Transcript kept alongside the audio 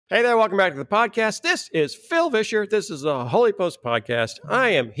Hey there, welcome back to the podcast. This is Phil Vischer. This is the Holy Post podcast.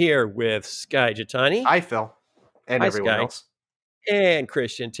 I am here with Sky Jatani. Hi, Phil. And Hi, everyone Sky. else. And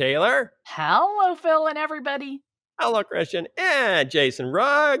Christian Taylor. Hello, Phil and everybody. Hello, Christian. And Jason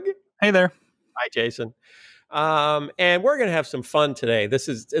Rugg. Hey there. Hi, Jason. And we're going to have some fun today. It's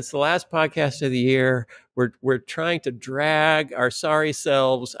the last podcast of the year. We're trying to drag our sorry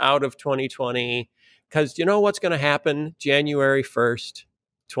selves out of 2020 because you know what's going to happen January 1st?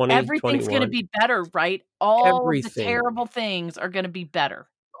 Everything's going to be better, right? All of the Everything. terrible things are going to be better.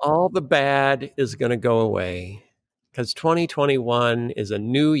 All the bad is going to go away because 2021 is a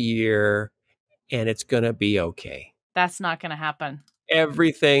new year and it's going to be okay. That's not going to happen.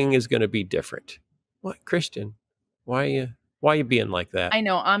 Everything is going to be different. What, Christian? Why are you being like that? I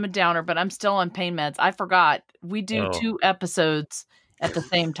know I'm a downer, but I'm still on pain meds. I forgot we do 2 episodes at the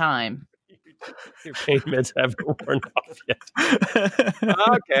same time. Your pain meds haven't worn off yet.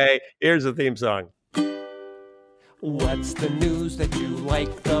 Okay, here's the theme song. What's the news that you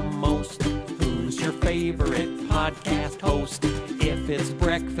like the most? Who's your favorite podcast host? If it's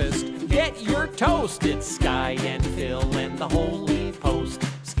breakfast, get your toast. It's Sky and Phil and the Holy Post.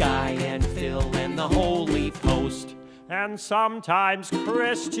 Sky and Phil and the Holy Post. And sometimes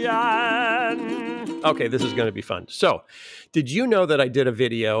Christian. Okay, this is going to be fun. So, did you know that I did a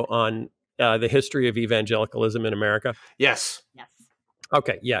video on the history of evangelicalism in America? Yes. Yes.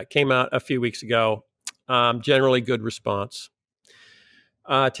 Okay, yeah, it came out a few weeks ago. Generally good response.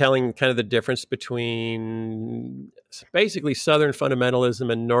 Telling kind of the difference between basically Southern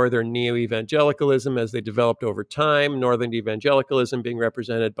fundamentalism and Northern neo-evangelicalism as they developed over time. Northern evangelicalism being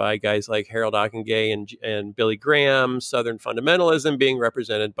represented by guys like Harold Ockenga and Billy Graham. Southern fundamentalism being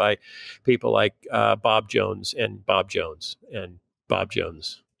represented by people like Bob Jones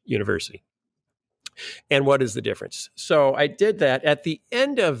University. And what is the difference? So I did that. At the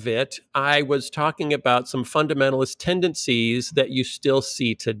end of it, I was talking about some fundamentalist tendencies that you still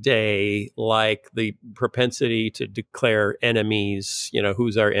see today, like the propensity to declare enemies,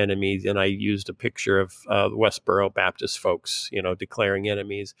 who's our enemies? And I used a picture of the Westboro Baptist folks, declaring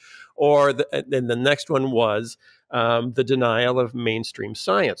enemies. Or then the next one was the denial of mainstream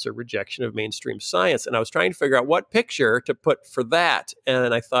science or rejection of mainstream science. And I was trying to figure out what picture to put for that.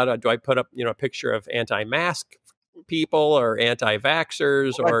 And I thought, do I put up, a picture of anti-mask people or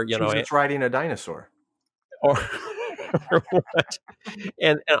anti-vaxxers or, it's riding a dinosaur. Or what?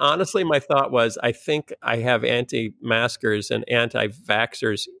 And honestly, my thought was, I think I have anti-maskers and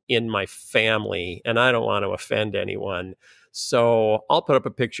anti-vaxxers in my family, and I don't want to offend anyone. So I'll put up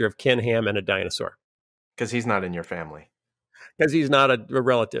a picture of Ken Ham and a dinosaur. Because he's not in your family. Because he's not a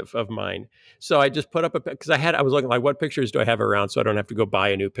relative of mine. So I just put up because I was looking like, what pictures do I have around so I don't have to go buy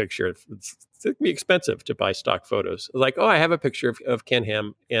a new picture? It's going to be expensive to buy stock photos. Like, I have a picture of Ken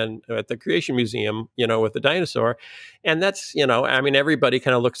Ham and at the Creation Museum, with the dinosaur. And that's, everybody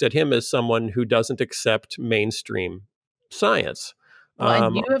kind of looks at him as someone who doesn't accept mainstream science. Well,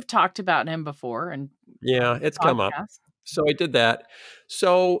 and you have talked about him before. And yeah, it's come up. So I did that.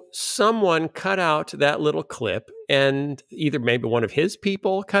 So someone cut out that little clip and either maybe one of his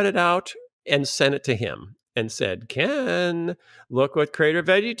people cut it out and sent it to him and said, Ken, look what Creator of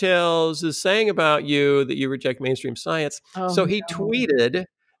VeggieTales is saying about you, that you reject mainstream science. So he tweeted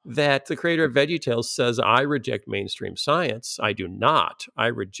that the Creator of VeggieTales says, I reject mainstream science. I do not. I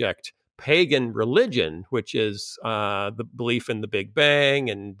reject pagan religion, which is the belief in the Big Bang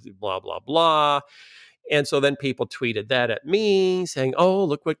and blah, blah, blah. And so then people tweeted that at me saying, oh,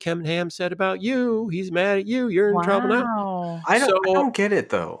 look what Ken Ham said about you. He's mad at you. You're in trouble now. I don't get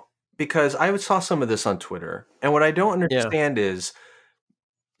it, though, because I saw some of this on Twitter. And what I don't understand is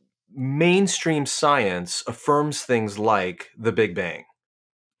mainstream science affirms things like the Big Bang.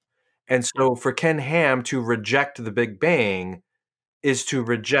 And so for Ken Ham to reject the Big Bang is to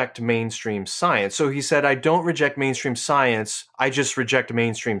reject mainstream science. So he said, I don't reject mainstream science. I just reject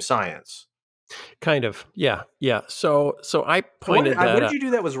mainstream science. Kind of. Yeah. Yeah. So I pointed that out. What did you do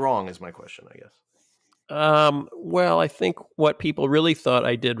that was wrong is my question, I guess. Well, I think what people really thought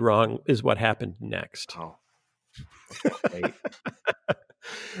I did wrong is what happened next. Oh.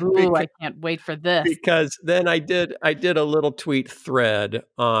 Ooh, I can't wait for this. Because then I did a little tweet thread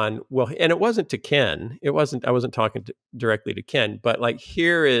on, and it wasn't to Ken. I wasn't talking directly to Ken, but like,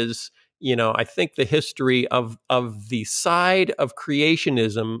 here is, I think the history of the side of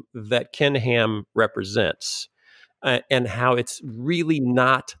creationism that Ken Ham represents, and how it's really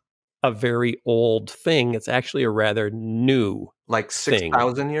not a very old thing. It's actually a rather new, like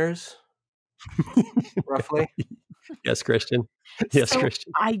 6,000 years, roughly. Yes, Christian. Yes,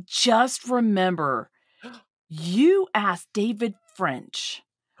 Christian. I just remember you asked David French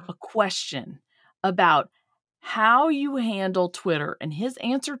a question about how you handle Twitter. And his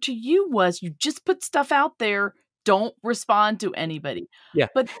answer to you was, you just put stuff out there. Don't respond to anybody. Yeah,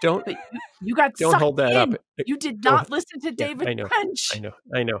 But you got don't sucked hold that up. in. You did Don't not listen to Yeah, David I know. French.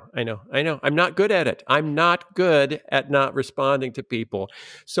 I know. I'm not good at it. I'm not good at not responding to people.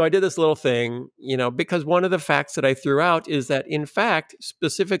 So I did this little thing, because one of the facts that I threw out is that, in fact,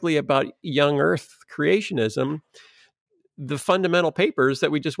 specifically about young Earth creationism, the fundamental papers that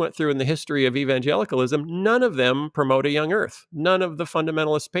we just went through in the history of evangelicalism, none of them promote a young Earth. None of the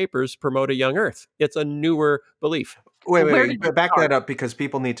fundamentalist papers promote a young Earth. It's a newer belief. Where did you Back start? that up, because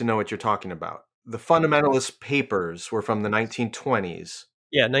people need to know what you're talking about. The fundamentalist papers were from the 1920s.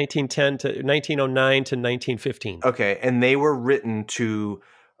 Yeah, 1910 to 1909 to 1915. Okay, and they were written to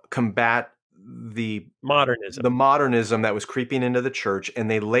combat the modernism that was creeping into the church, and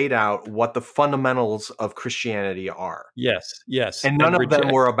they laid out what the fundamentals of Christianity are. Yes. And none of them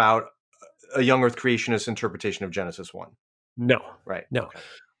were about a young Earth creationist interpretation of Genesis 1. No. Right. No.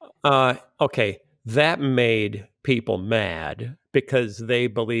 Okay. That made people mad because they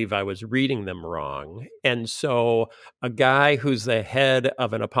believe I was reading them wrong. And so a guy who's the head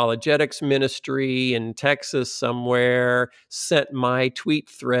of an apologetics ministry in Texas somewhere sent my tweet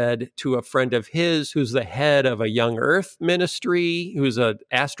thread to a friend of his who's the head of a young Earth ministry, who's an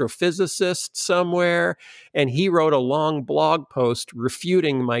astrophysicist somewhere. And he wrote a long blog post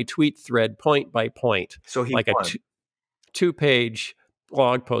refuting my tweet thread point by point. So he like won. a two-page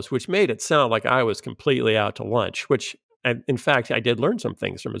blog post, which made it sound like I was completely out to lunch, which, in fact, I did learn some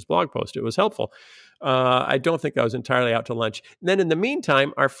things from his blog post. It was helpful. I don't think I was entirely out to lunch. And then in the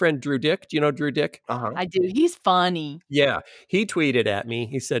meantime, our friend Drew Dick, do you know Drew Dick? Uh-huh. I do. He's funny. Yeah. He tweeted at me.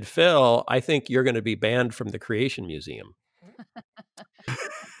 He said, Phil, I think you're going to be banned from the Creation Museum.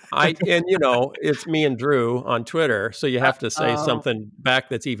 It's me and Drew on Twitter, so you have to say something back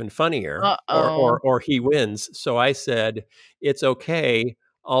that's even funnier, or he wins. So I said, it's okay.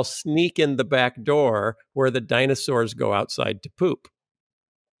 I'll sneak in the back door where the dinosaurs go outside to poop.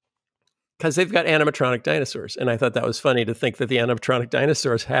 Because they've got animatronic dinosaurs. And I thought that was funny to think that the animatronic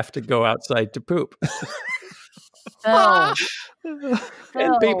dinosaurs have to go outside to poop. And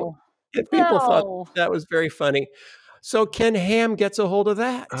people thought that was very funny. So Ken Ham gets a hold of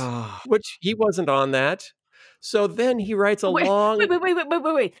that, which he wasn't on that. So then he writes a long...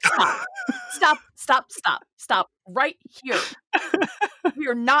 Wait. Stop. Right here. We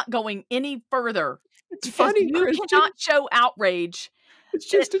are not going any further. It's funny, you Christian. cannot show outrage. It's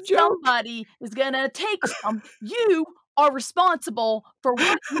just a joke. Somebody is going to take some. You are responsible for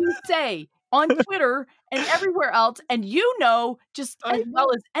what you say on Twitter and everywhere else. And just as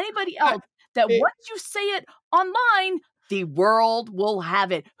well as anybody else, that once you say it online, the world will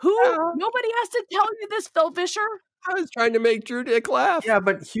have it. Nobody has to tell you this, Phil Vischer. I was trying to make Drew Dick laugh. Yeah,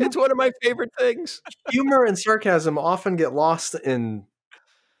 but it's one of my favorite things. Humor and sarcasm often get lost in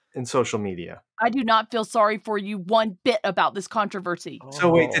social media. I do not feel sorry for you one bit about this controversy.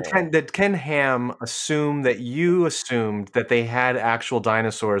 So wait, did Ken Ham assume that you assumed that they had actual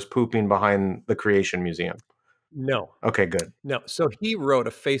dinosaurs pooping behind the Creation Museum? No. Okay, good. No. So he wrote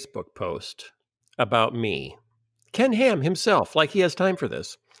a Facebook post about me. Ken Ham himself, like he has time for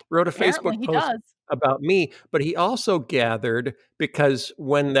this, wrote a Facebook post about me, but he also gathered, because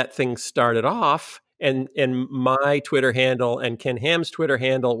when that thing started off, and my Twitter handle and Ken Ham's Twitter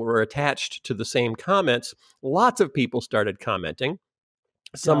handle were attached to the same comments, lots of people started commenting,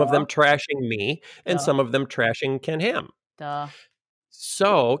 some of them trashing me and some of them trashing Ken Ham.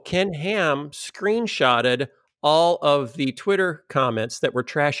 So Ken Ham screenshotted all of the Twitter comments that were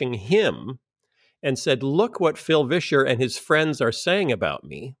trashing him and said, look what Phil Vischer and his friends are saying about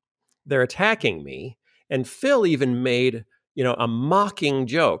me. They're attacking me. And Phil even made, a mocking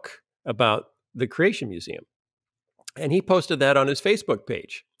joke about the Creation Museum. And he posted that on his Facebook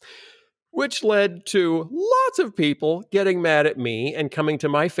page, which led to lots of people getting mad at me and coming to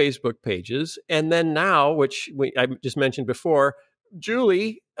my Facebook pages. And then now, which I just mentioned before,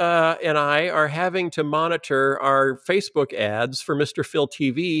 Julie and I are having to monitor our Facebook ads for Mr. Phil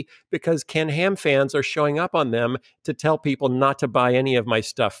TV because Ken Ham fans are showing up on them to tell people not to buy any of my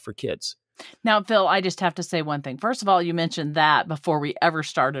stuff for kids. Now, Phil, I just have to say one thing. First of all, you mentioned that before we ever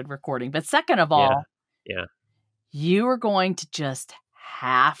started recording. But second of all, you are going to just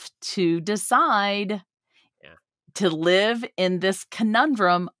have to decide to live in this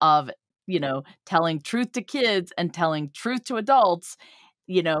conundrum of telling truth to kids and telling truth to adults.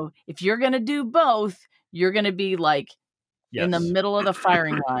 If you're going to do both, you're going to be in the middle of the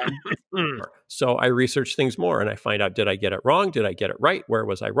firing line. So I research things more and I find out, did I get it wrong? Did I get it right? Where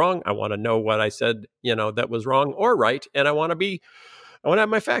was I wrong? I want to know what I said, that was wrong or right. And I want to be I want to have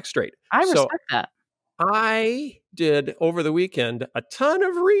my facts straight. I respect that. I did over the weekend a ton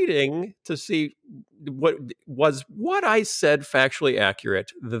of reading to see what I said factually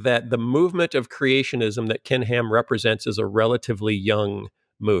accurate, that the movement of creationism that Ken Ham represents is a relatively young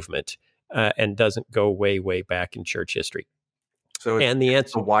movement and doesn't go way, way back in church history. So and the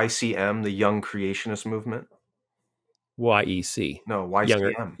answer, the YCM, the Young Creationist Movement? YEC. No,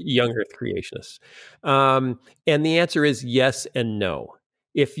 YCM. Young Earth Creationists. And the answer is yes and no.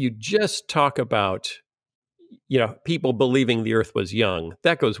 If you just talk about people believing the earth was young,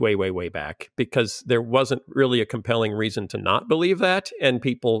 that goes way, way, way back, because there wasn't really a compelling reason to not believe that. And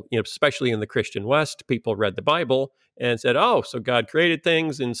people, especially in the Christian West, people read the Bible and said, oh, so God created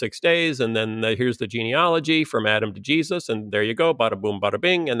things in 6 days. And then here's the genealogy from Adam to Jesus. And there you go, bada boom, bada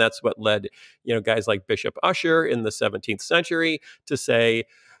bing. And that's what led, guys like Bishop Ussher in the 17th century to say,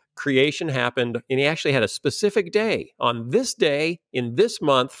 creation happened. And he actually had a specific day. On this day, in this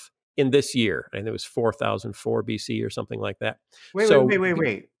month, in this year, and it was 4004 BC or something like that.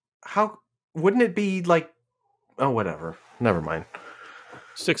 Wait. How wouldn't it be like, oh, whatever. Never mind.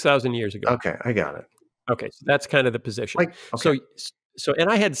 6,000 years ago. Okay, I got it. Okay, so that's kind of the position. So, and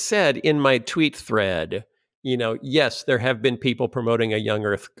I had said in my tweet thread, yes, there have been people promoting a young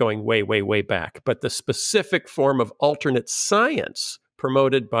Earth going way, way, way back, but the specific form of alternate science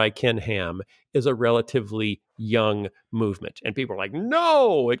promoted by Ken Ham is a relatively young movement. And people are like,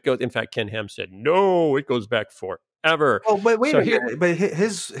 no, it goes. In fact, Ken Ham said, no, it goes back forever. Oh, but wait a minute. But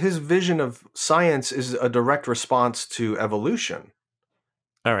his vision of science is a direct response to evolution.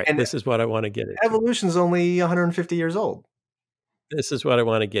 All right, and this is what I want to get into. Evolution is only 150 years old. This is what I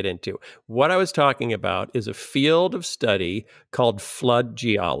want to get into. What I was talking about is a field of study called flood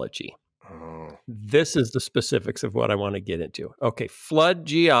geology. This is the specifics of what I want to get into. Okay, flood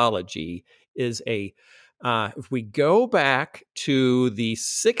geology is if we go back to the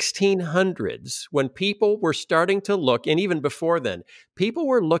 1600s, when people were starting to look, and even before then, people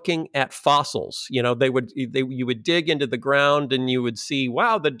were looking at fossils. You would dig into the ground and you would see,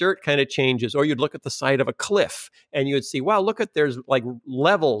 wow, the dirt kind of changes. Or you'd look at the side of a cliff and you would see, wow, there's like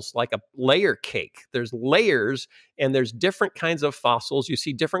levels, like a layer cake. There's layers and there's different kinds of fossils. You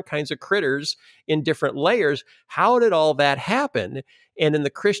see different kinds of critters in different layers. How did all that happen? And in the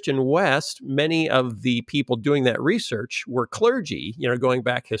Christian West, many of the people doing that research were clergy, going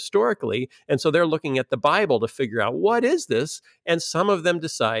back historically. And so they're looking at the Bible to figure out, what is this? And some of them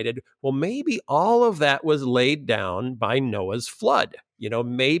decided, well, maybe all of that was laid down by Noah's flood.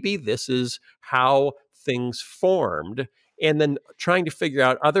 Maybe this is how things formed. And then trying to figure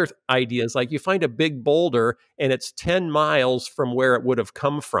out other ideas, like you find a big boulder and it's 10 miles from where it would have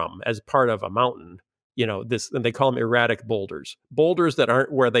come from as part of a mountain. And they call them erratic boulders that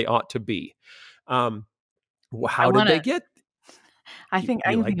aren't where they ought to be. How did they get? I think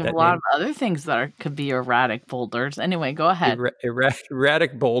I can think of a lot of other things that could be erratic boulders. Anyway, go ahead.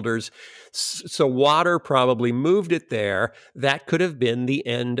 Erratic boulders. So water probably moved it there. That could have been the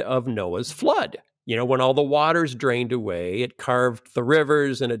end of Noah's flood. When all the waters drained away, it carved the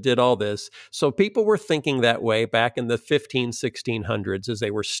rivers and it did all this. So people were thinking that way back in the 1600s as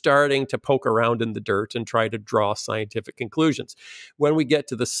they were starting to poke around in the dirt and try to draw scientific conclusions. When we get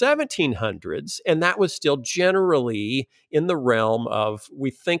to the 1700s, and that was still generally in the realm of,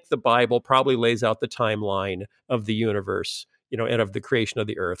 we think the Bible probably lays out the timeline of the universe, and of the creation of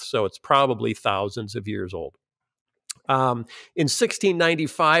the earth. So it's probably thousands of years old. In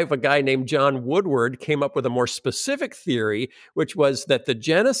 1695, a guy named John Woodward came up with a more specific theory, which was that the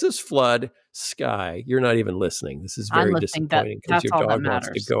Genesis flood sky, you're not even listening. This is very disappointing because your dog wants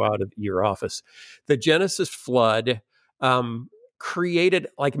to go out of your office. The Genesis flood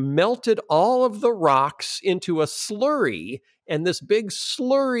melted all of the rocks into a slurry. And this big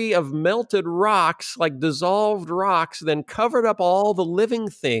slurry of melted rocks, like dissolved rocks, then covered up all the living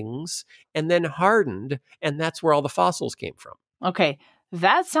things and then hardened. And that's where all the fossils came from. Okay.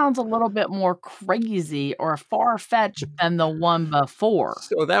 That sounds a little bit more crazy or far-fetched than the one before.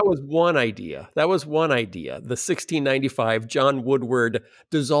 So that was one idea. The 1695 John Woodward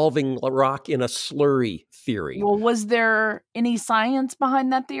dissolving rock in a slurry theory. Well, was there any science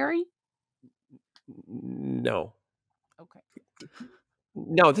behind that theory? No. Okay.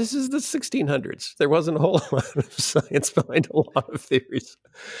 No, this is the 1600s. There wasn't a whole lot of science behind a lot of theories.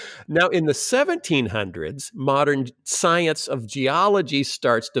 Now, in the 1700s, modern science of geology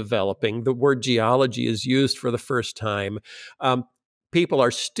starts developing. The word geology is used for the first time. People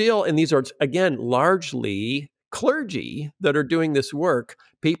are still, and these are, again, largely clergy that are doing this work,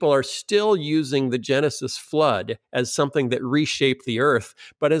 people are still using the Genesis flood as something that reshaped the earth.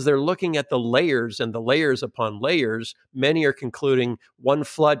 But as they're looking at the layers and the layers upon layers, many are concluding one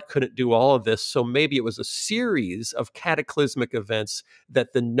flood couldn't do all of this. So maybe it was a series of cataclysmic events,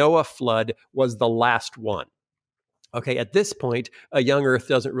 that the Noah flood was the last one. Okay, at this point, a young earth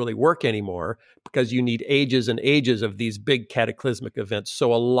doesn't really work anymore, because you need ages and ages of these big cataclysmic events.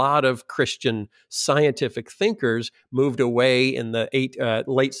 So a lot of Christian scientific thinkers moved away in the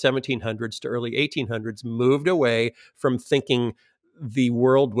late 1700s to early 1800s, moved away from thinking the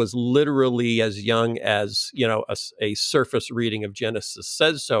world was literally as young as, a surface reading of Genesis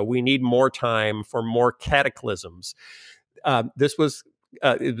says so. We need more time for more cataclysms.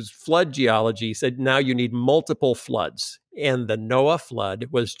 It was flood geology said now you need multiple floods, and the Noah flood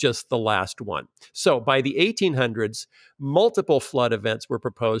was just the last one. So by the 1800s, multiple flood events were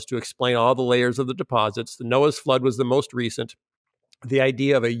proposed to explain all the layers of the deposits. The Noah's flood was the most recent. The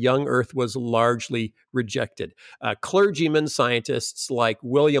idea of a young earth was largely rejected. Clergymen, scientists like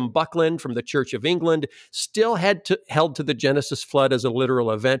William Buckland from the Church of England still held to the Genesis flood as a literal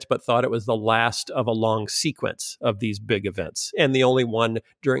event, but thought it was the last of a long sequence of these big events, and the only one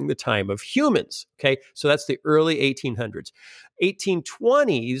during the time of humans. Okay, so that's the early 1800s.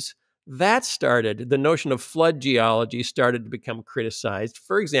 1820s, the notion of flood geology started to become criticized,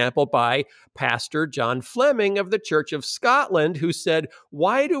 for example, by Pastor John Fleming of the Church of Scotland, who said,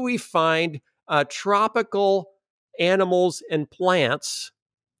 why do we find tropical animals and plants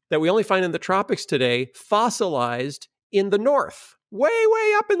that we only find in the tropics today fossilized in the north, way,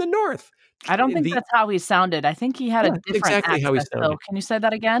 way up in the north? I don't think that's how he sounded. I think he had a different exactly accent. How he sounded. So can you say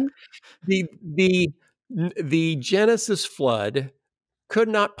that again? The Genesis flood could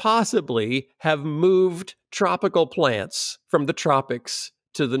not possibly have moved tropical plants from the tropics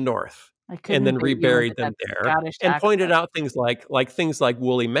to the north and then reburied them there, and pointed out things like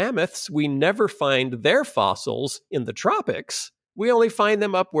woolly mammoths. We never find their fossils in the tropics. We only find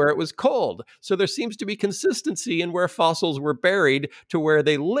them up where it was cold. So there seems to be consistency in where fossils were buried to where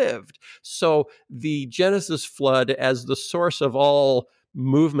they lived. So the Genesis flood, as the source of all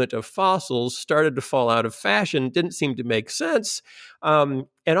movement of fossils, started to fall out of fashion, didn't seem to make sense. And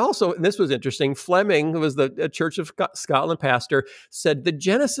also, and this was interesting, Fleming, who was the Church of Scotland pastor, said the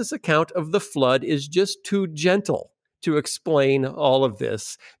Genesis account of the flood is just too gentle to explain all of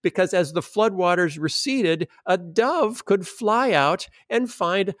this, because as the floodwaters receded, a dove could fly out and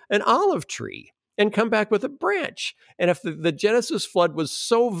find an olive tree and come back with a branch. And if the Genesis flood was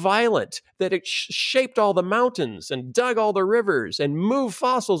so violent that it shaped all the mountains and dug all the rivers and moved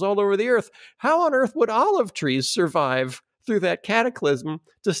fossils all over the earth, how on earth would olive trees survive through that cataclysm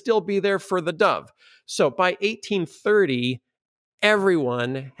to still be there for the dove? So by 1830,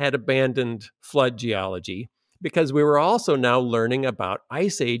 everyone had abandoned flood geology, because we were also now learning about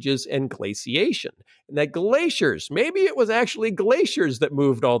ice ages and glaciation, and that glaciers, maybe it was actually glaciers that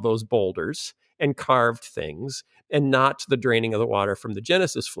moved all those boulders and carved things, and not the draining of the water from the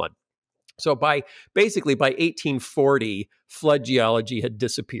Genesis flood. So by 1840, flood geology had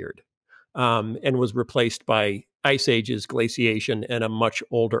disappeared, and was replaced by ice ages, glaciation, and a much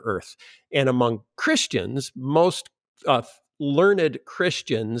older Earth. And among Christians, most learned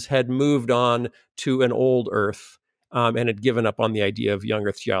Christians had moved on to an old Earth, and had given up on the idea of young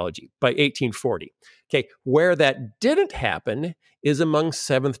Earth geology by 1840. Okay, where that didn't happen is among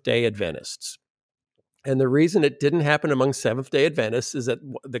Seventh-day Adventists. And the reason it didn't happen among Seventh-day Adventists is that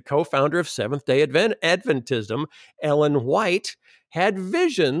the co-founder of Seventh-day Adventism, Ellen White, had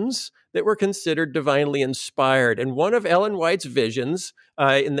visions that were considered divinely inspired. And one of Ellen White's visions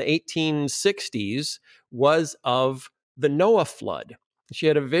in the 1860s was of the Noah flood. She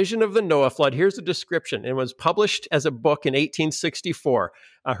had a vision of the Noah flood. Here's a description. It was published as a book in 1864.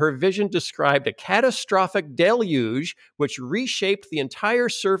 Her vision described a catastrophic deluge which reshaped the entire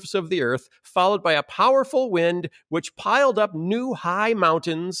surface of the earth, followed by a powerful wind which piled up new high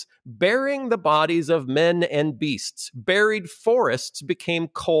mountains, burying the bodies of men and beasts. Buried forests became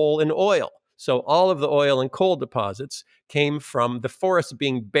coal and oil. So all of the oil and coal deposits came from the forests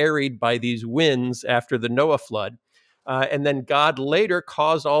being buried by these winds after the Noah flood. And then God later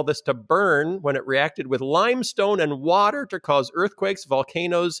caused all this to burn when it reacted with limestone and water to cause earthquakes,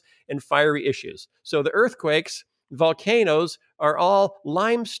 volcanoes, and fiery issues. So the earthquakes, volcanoes are all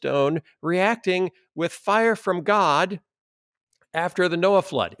limestone reacting with fire from God after the Noah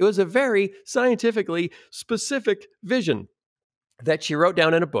flood. It was a very scientifically specific vision that she wrote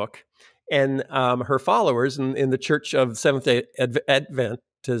down in a book. And her followers in the Church of Seventh-day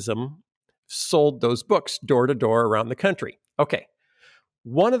Adventism sold those books door to door around the country. Okay.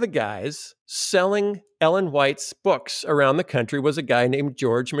 One of the guys selling Ellen White's books around the country was a guy named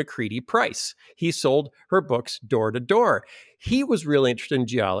George McCready Price. He sold her books door to door. He was really interested in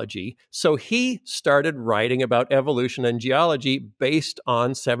geology, so he started writing about evolution and geology based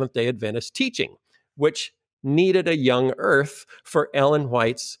on Seventh-day Adventist teaching, which needed a young Earth for Ellen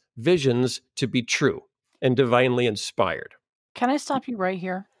White's visions to be true and divinely inspired. Can I stop you right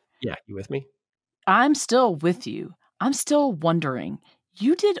here? Yeah, you with me? I'm still with you. I'm still wondering.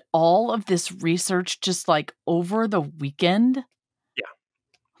 You did all of this research just like over the weekend?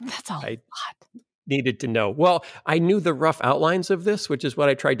 Yeah. That's a lot. Needed to know. Well, I knew the rough outlines of this, which is what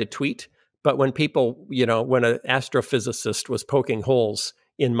I tried to tweet. But when people, when an astrophysicist was poking holes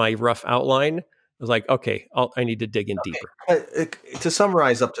in my rough outline, I was like, okay, I need to dig in deeper. To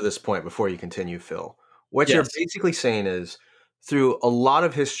summarize up to this point before you continue, Phil, what you're basically saying is through a lot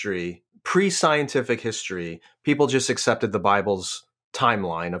of history, pre-scientific history, people just accepted the Bible's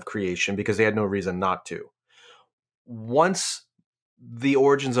timeline of creation because they had no reason not to. Once the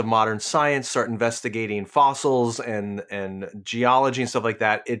origins of modern science start investigating fossils and geology and stuff like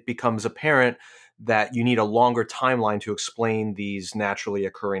that, it becomes apparent that you need a longer timeline to explain these naturally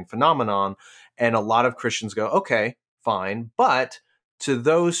occurring phenomenon. And a lot of Christians go, okay, fine. But to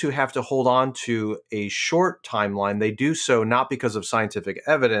those who have to hold on to a short timeline, they do so not because of scientific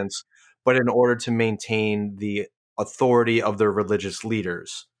evidence, but in order to maintain the authority of their religious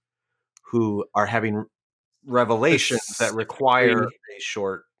leaders who are having revelations that require a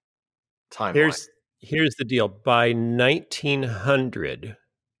short timeline. Here's the deal. By 1900,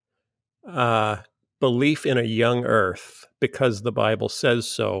 belief in a young Earth, because the Bible says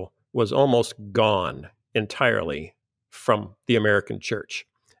so, was almost gone entirely from the American church,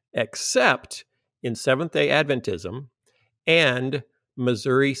 except in Seventh-day Adventism and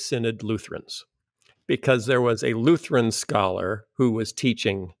Missouri Synod Lutherans, because there was a Lutheran scholar who was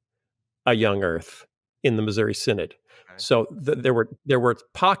teaching a young Earth in the Missouri Synod. Okay. So there were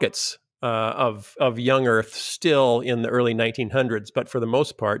pockets of young Earth still in the early 1900s, but for the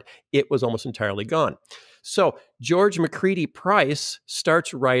most part, it was almost entirely gone. So George McCready Price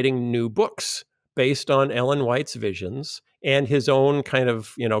starts writing new books based on Ellen White's visions and his own kind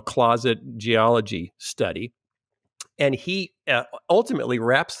of closet geology study. And he ultimately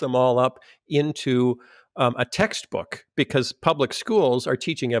wraps them all up into a textbook, because public schools are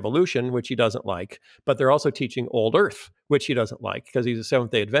teaching evolution, which he doesn't like, but they're also teaching old Earth, which he doesn't like because he's a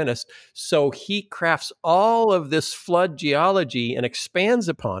Seventh-day Adventist. So he crafts all of this flood geology and expands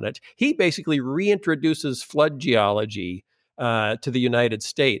upon it. He basically reintroduces flood geology to the United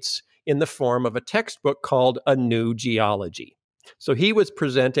States in the form of a textbook called A New Geology. So he was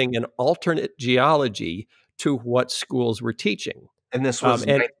presenting an alternate geology to what schools were teaching. And this was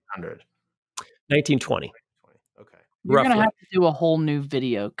 1900. 1920. Okay. You're going to have to do a whole new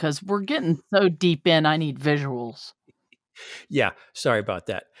video because we're getting so deep in. I need visuals. Yeah, sorry about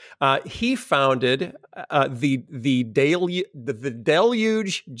that. He founded the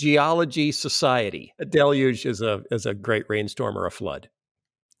Deluge Geology Society. A deluge is a great rainstorm or a flood.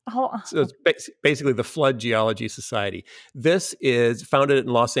 So it's basically the Flood Geology Society. This is founded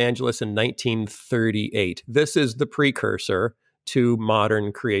in Los Angeles in 1938. This is the precursor to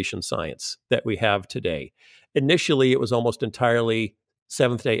modern creation science that we have today. Initially, it was almost entirely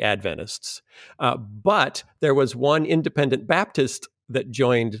Seventh-day Adventists. But there was one independent Baptist that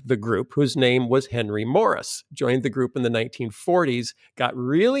joined the group, whose name was Henry Morris, joined the group in the 1940s, got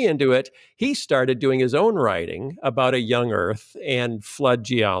really into it. He started doing his own writing about a young Earth and flood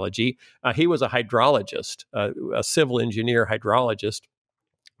geology. He was a hydrologist, a civil engineer hydrologist.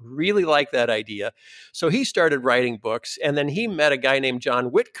 Really liked that idea. So he started writing books, and then he met a guy named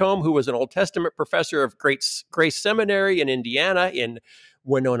John Whitcomb, who was an Old Testament professor of Grace Seminary in Indiana, in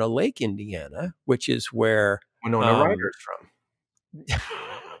Winona Lake, Indiana, which is where Winona Ryder's from.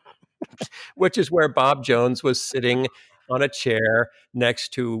 Which is where Bob Jones was sitting on a chair next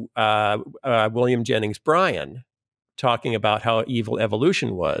to William Jennings Bryan, talking about how evil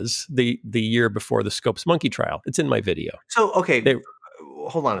evolution was the year before the Scopes monkey trial. It's in my video. So, okay,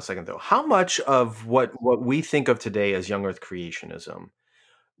 hold on a second, though. How much of what we think of today as young Earth creationism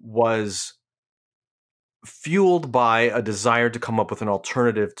was fueled by a desire to come up with an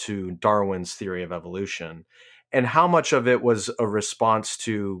alternative to Darwin's theory of evolution? And how much of it was a response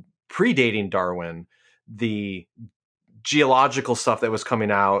to predating Darwin, the geological stuff that was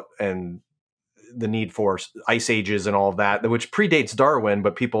coming out and the need for ice ages and all of that, which predates Darwin,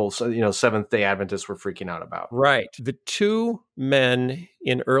 but people, Seventh-day Adventists were freaking out about? Right. The two men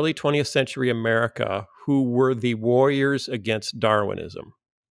in early 20th century America who were the warriors against Darwinism.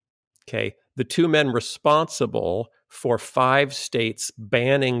 Okay. The two men responsible for 5 states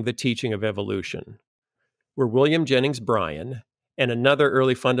banning the teaching of evolution were William Jennings Bryan and another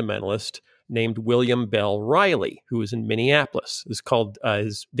early fundamentalist named William Bell Riley, who was in Minneapolis.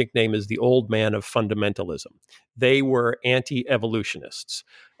 His nickname is the Old Man of Fundamentalism. They were anti-evolutionists.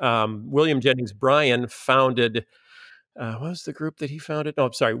 William Jennings Bryan founded, what was the group that he founded? Oh,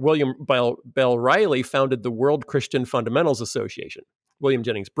 I'm sorry. William Bell Riley founded the World Christian Fundamentals Association. William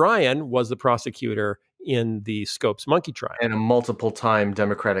Jennings Bryan was the prosecutor in the Scopes monkey trial. And a multiple-time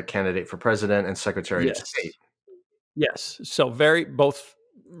Democratic candidate for president and Secretary of State. Yes. So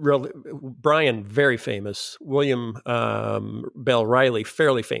Bryan, very famous. William Bell Riley,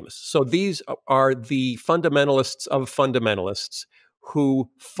 fairly famous. So these are the fundamentalists of fundamentalists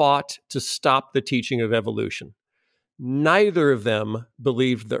who fought to stop the teaching of evolution. Neither of them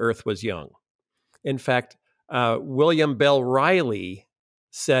believed the earth was young. In fact, William Bell Riley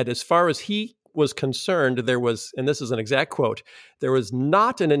said, as far as he was concerned, there was, and this is an exact quote, there was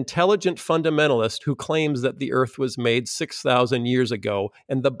not an intelligent fundamentalist who claims that the earth was made 6,000 years ago,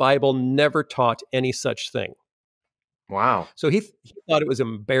 and the Bible never taught any such thing. Wow. So he thought it was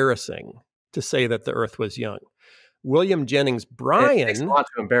embarrassing to say that the earth was young. William Jennings Bryan... It takes a lot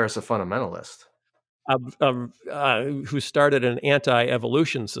to embarrass a fundamentalist. Who started an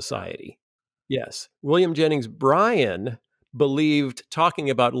anti-evolution society. Yes. William Jennings Bryan believed talking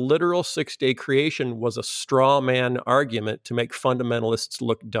about literal 6-day creation was a straw man argument to make fundamentalists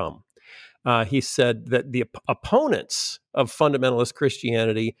look dumb. He said that the opponents of fundamentalist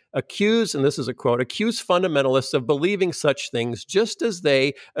Christianity accuse, and this is a quote, accuse fundamentalists of believing such things just as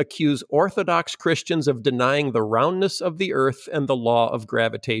they accuse Orthodox Christians of denying the roundness of the earth and the law of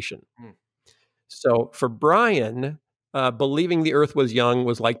gravitation. So for Bryan, believing the earth was young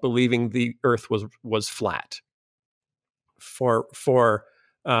was like believing the earth was flat. For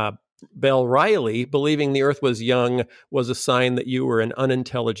Bell Riley, believing the earth was young was a sign that you were an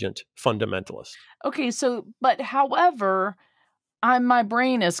unintelligent fundamentalist. Okay, but however, my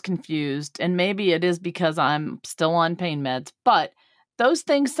brain is confused, and maybe it is because I'm still on pain meds, but those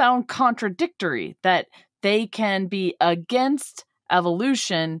things sound contradictory, that they can be against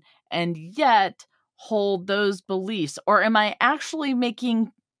evolution and yet hold those beliefs. Or am I actually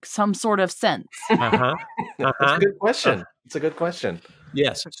making some sort of sense? That's a good question. It's a good question.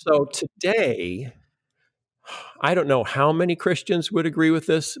 Yes. So today, I don't know how many Christians would agree with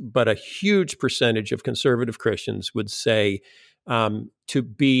this, but a huge percentage of conservative Christians would say to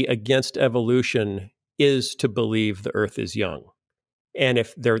be against evolution is to believe the earth is young. And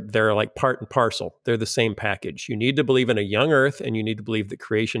if they're like part and parcel, they're the same package. You need to believe in a young earth, and you need to believe that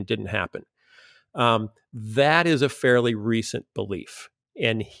creation didn't happen. That is a fairly recent belief.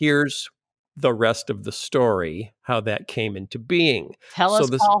 And here's the rest of the story, how that came into being. Tell us,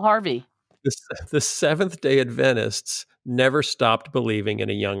 Paul Harvey. The Seventh-day Adventists never stopped believing in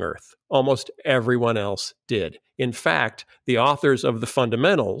a young earth. Almost everyone else did. In fact, the authors of the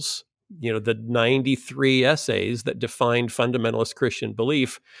fundamentals, the 93 essays that defined fundamentalist Christian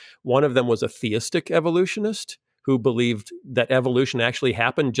belief, one of them was a theistic evolutionist who believed that evolution actually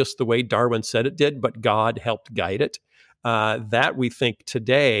happened just the way Darwin said it did, but God helped guide it. That we think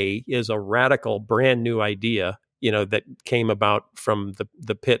today is a radical, brand new idea, that came about from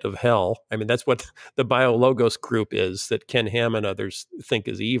the pit of hell. I mean, that's what the BioLogos group is, that Ken Ham and others think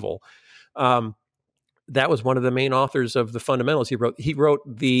is evil. That was one of the main authors of the fundamentals. He wrote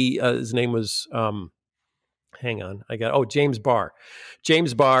his name was, James Barr.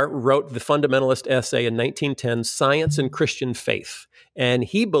 James Barr wrote the fundamentalist essay in 1910, Science and Christian Faith. And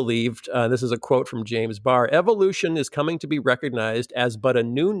he believed, this is a quote from James Barr, evolution is coming to be recognized as but a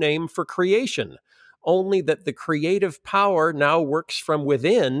new name for creation, only that the creative power now works from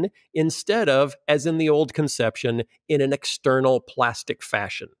within instead of, as in the old conception, in an external plastic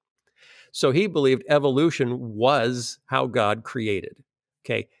fashion. So he believed evolution was how God created.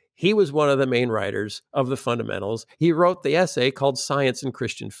 Okay. He was one of the main writers of the fundamentals. He wrote the essay called Science and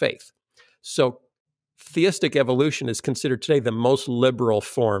Christian Faith. So theistic evolution is considered today the most liberal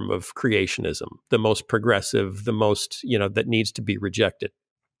form of creationism, the most progressive, the most, that needs to be rejected.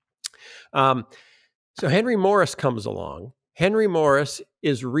 So Henry Morris comes along. Henry Morris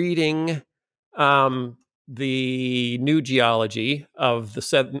is reading the new geology of the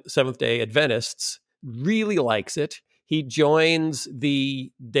Seventh-day Adventists, really likes it. He joins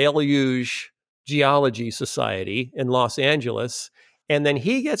the Deluge Geology Society in Los Angeles, and then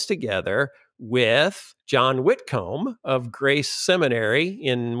he gets together with John Whitcomb of Grace Seminary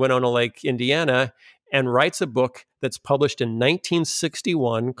in Winona Lake, Indiana, and writes a book that's published in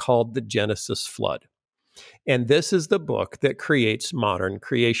 1961 called The Genesis Flood. And this is the book that creates modern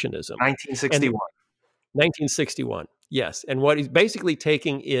creationism. 1961. 1961. Yes. And what he's basically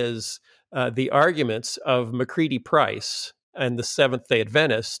taking is the arguments of McCready Price and the Seventh-day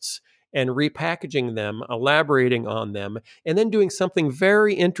Adventists and repackaging them, elaborating on them, and then doing something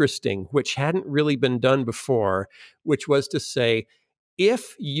very interesting, which hadn't really been done before, which was to say,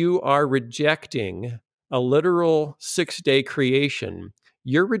 if you are rejecting a literal six-day creation,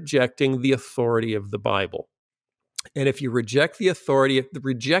 you're rejecting the authority of the Bible. And if you reject the authority,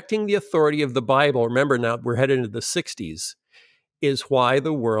 rejecting the authority of the Bible, remember now we're headed into the 60s, is why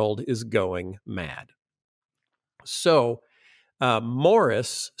the world is going mad. So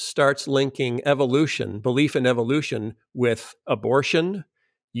Morris starts linking evolution, belief in evolution, with abortion,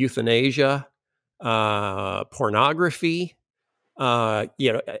 euthanasia, pornography,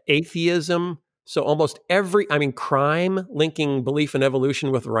 atheism. So almost crime, linking belief in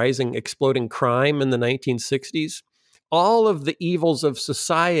evolution with rising, exploding crime in the 1960s. All of the evils of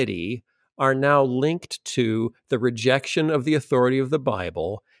society are now linked to the rejection of the authority of the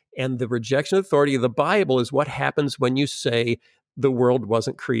Bible. And the rejection of the authority of the Bible is what happens when you say the world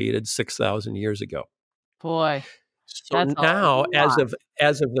wasn't created 6,000 years ago. Boy, so now, as of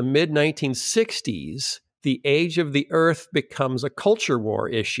the mid 1960s, the age of the earth becomes a culture war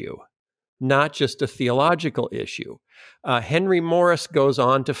issue, not just a theological issue. Henry Morris goes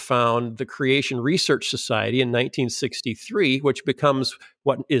on to found the Creation Research Society in 1963, which becomes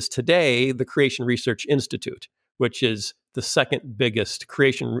what is today the Creation Research Institute, which is the second biggest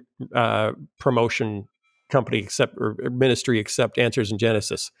creation promotion company or ministry except Answers in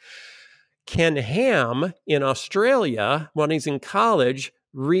Genesis. Ken Ham in Australia, when he's in college,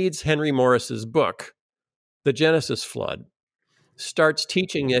 reads Henry Morris's book, The Genesis Flood, starts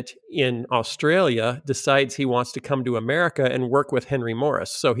teaching it in Australia, decides he wants to come to America and work with Henry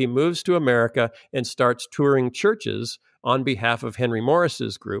Morris. So he moves to America and starts touring churches on behalf of Henry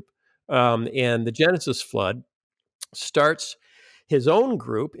Morris's group. And the Genesis Flood, starts his own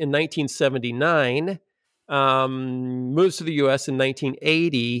group in 1979, moves to the U.S. in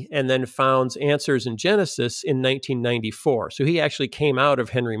 1980, and then founds Answers in Genesis in 1994. So he actually came out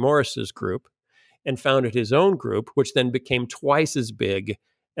of Henry Morris's group and founded his own group, which then became twice as big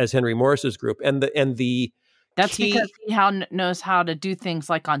as Henry Morris's group. That's because he knows how to do things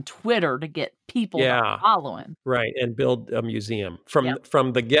like on Twitter to get people to follow him. Right, and build a museum.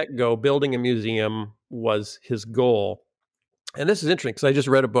 From the get-go, building a museum was his goal. And this is interesting because I just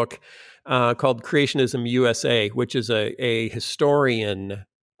read a book called Creationism USA, which is a historian,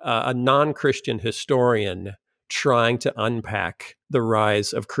 a non-Christian historian, trying to unpack the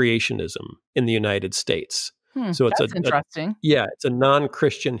rise of creationism in the United States. So that's interesting. It's a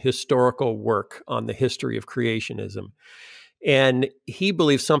non-Christian historical work on the history of creationism. And he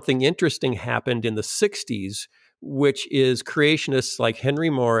believes something interesting happened in the 60s, which is creationists like Henry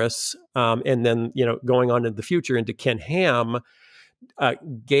Morris, and then going on in the future into Ken Ham,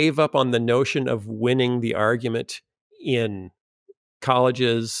 gave up on the notion of winning the argument in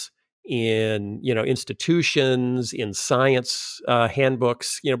colleges, in institutions, in science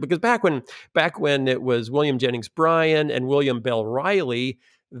handbooks, because back when it was William Jennings Bryan and William Bell Riley,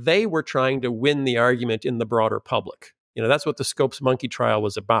 they were trying to win the argument in the broader public. That's what the Scopes monkey trial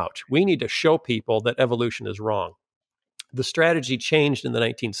was about. We need to show people that evolution is wrong. The strategy changed in the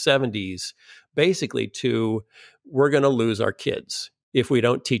 1970s, basically to we're going to lose our kids if we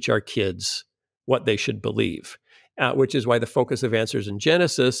don't teach our kids what they should believe. Which is why the focus of Answers in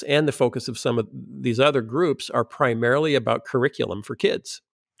Genesis and the focus of some of these other groups are primarily about curriculum for kids.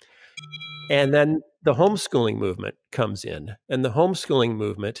 And then the homeschooling movement comes in, and the homeschooling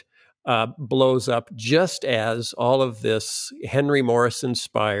movement blows up just as all of this Henry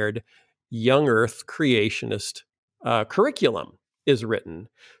Morris-inspired young earth creationist curriculum is written,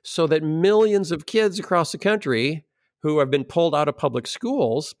 so that millions of kids across the country who have been pulled out of public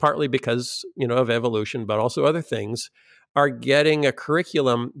schools, partly because of evolution, but also other things, are getting a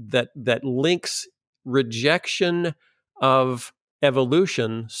curriculum that links rejection of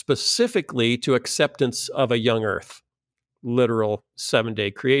evolution specifically to acceptance of a young earth, literal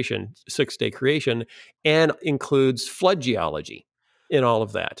 6-day creation, and includes flood geology in all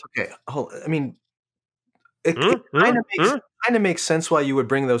of that. Okay, it kind of makes sense why you would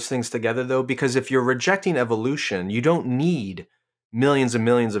bring those things together, though, because if you're rejecting evolution, you don't need millions and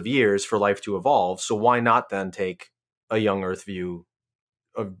millions of years for life to evolve. So why not then take a young Earth view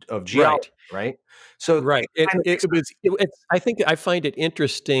of geology, right? So right. I find it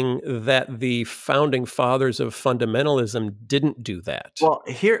interesting that the founding fathers of fundamentalism didn't do that. Well,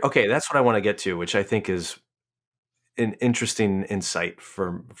 that's what I want to get to, which I think is an interesting insight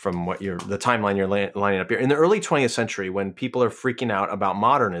from what the timeline you're lining up here. In the early 20th century, when people are freaking out about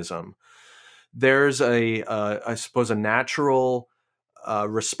modernism, there's I suppose, a natural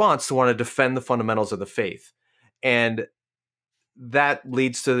response to want to defend the fundamentals of the faith. And that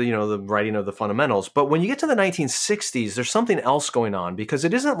leads to, the writing of the fundamentals. But when you get to the 1960s, there's something else going on, because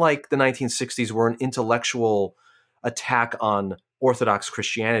it isn't like the 1960s were an intellectual attack on Orthodox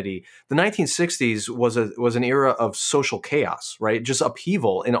Christianity. The 1960s was an era of social chaos, right? Just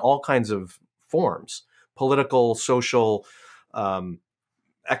upheaval in all kinds of forms: political, social,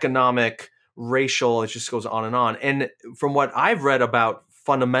 economic, racial. It just goes on and on. And from what I've read about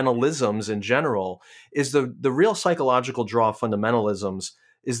fundamentalisms in general, is the real psychological draw of fundamentalisms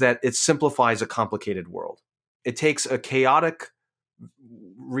is that it simplifies a complicated world. It takes a chaotic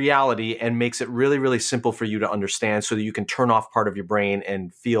reality and makes it really, really simple for you to understand, so that you can turn off part of your brain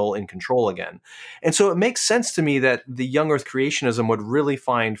and feel in control again. And so it makes sense to me that the young earth creationism would really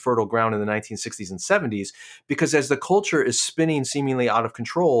find fertile ground in the 1960s and 70s, because as the culture is spinning seemingly out of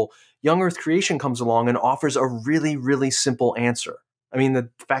control, young earth creation comes along and offers a really, really simple answer. I mean, the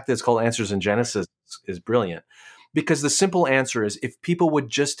fact that it's called Answers in Genesis is brilliant, because the simple answer is, if people would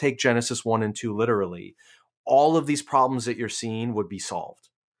just take Genesis 1 and 2 literally, all of these problems that you're seeing would be solved.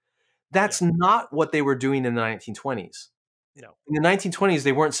 That's not what they were doing in the 1920s. No. In the 1920s,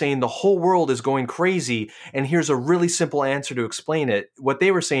 they weren't saying the whole world is going crazy and here's a really simple answer to explain it. What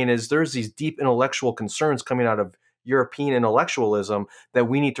they were saying is, there's these deep intellectual concerns coming out of European intellectualism that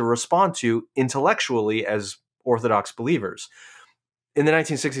we need to respond to intellectually as Orthodox believers. In the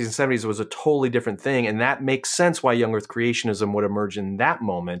 1960s and 70s, it was a totally different thing, and that makes sense why young earth creationism would emerge in that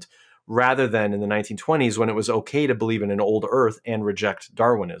moment, rather than in the 1920s, when it was okay to believe in an old earth and reject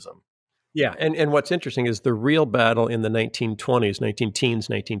Darwinism. Yeah, and what's interesting is the real battle in the 1920s, 19-teens,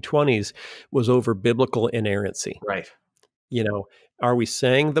 1920s, was over biblical inerrancy. Right. Are we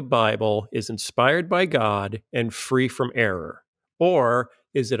saying the Bible is inspired by God and free from error? Or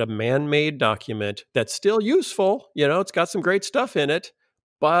is it a man-made document that's still useful? It's got some great stuff in it,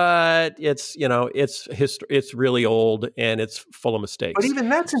 but it's really old and it's full of mistakes. But even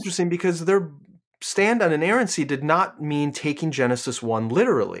that's interesting, because their stand on inerrancy did not mean taking Genesis 1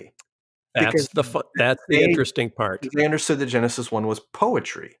 literally. That's the interesting part. They understood that Genesis 1 was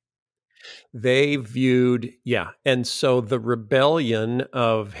poetry. They viewed, and so the rebellion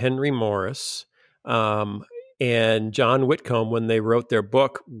of Henry Morris and John Whitcomb, when they wrote their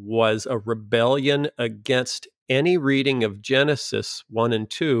book, was a rebellion against any reading of Genesis 1 and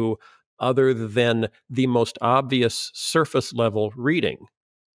 2 other than the most obvious surface level reading.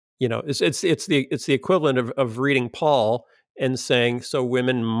 It's the equivalent of reading Paul and saying, so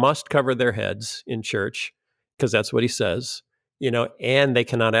women must cover their heads in church, because that's what he says, and they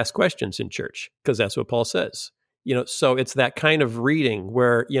cannot ask questions in church, because that's what Paul says. So it's that kind of reading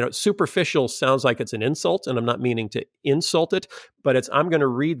where, superficial sounds like it's an insult, and I'm not meaning to insult it, but I'm going to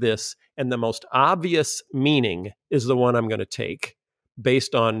read this, and the most obvious meaning is the one I'm going to take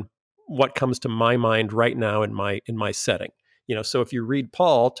based on what comes to my mind right now in my setting. So if you read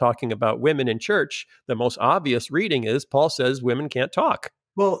Paul talking about women in church, the most obvious reading is Paul says women can't talk.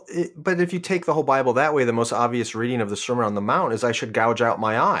 Well, but if you take the whole Bible that way, the most obvious reading of the Sermon on the Mount is, I should gouge out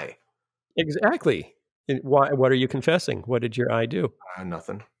my eye. Exactly. What are you confessing? What did your eye do?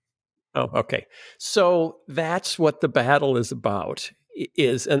 Nothing. Oh, okay. So that's what the battle is about,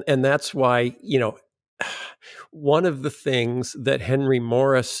 and that's why, one of the things that Henry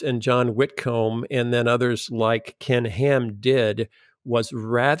Morris and John Whitcomb and then others like Ken Ham did was,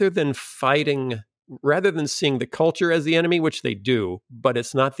 rather than seeing the culture as the enemy, which they do, but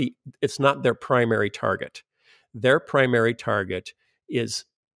it's not their primary target. Their primary target is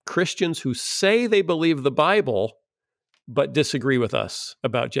Christians who say they believe the Bible, but disagree with us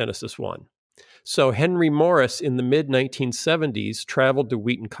about Genesis 1. So Henry Morris in the mid-1970s traveled to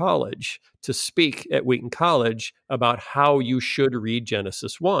Wheaton College to speak at Wheaton College about how you should read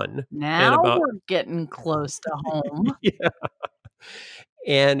Genesis 1. Now we're getting close to home. Yeah.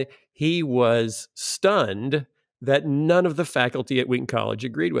 And he was stunned that none of the faculty at Wheaton College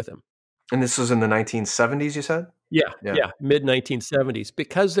agreed with him. And this was in the 1970s, you said? Yeah, mid-1970s,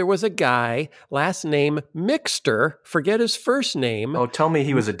 because there was a guy, last name Mixter, forget his first name. Oh, tell me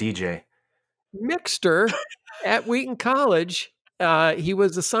he was a DJ. Mixter at Wheaton College. He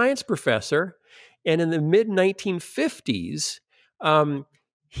was a science professor, and in the mid-1950s,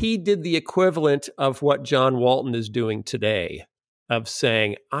 he did the equivalent of what John Walton is doing today, of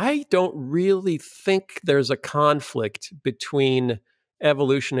saying, I don't really think there's a conflict between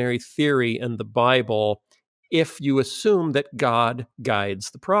evolutionary theory and the Bible if you assume that God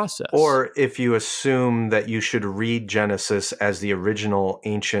guides the process. Or if you assume that you should read Genesis as the original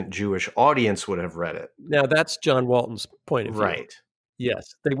ancient Jewish audience would have read it. Now, that's John Walton's point of view. Right.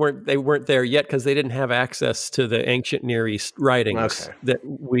 Yes, they weren't there yet because they didn't have access to the ancient Near East writings that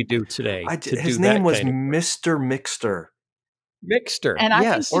we do today to his do name that was kind of work. Mr. Mixter. Mixter, And I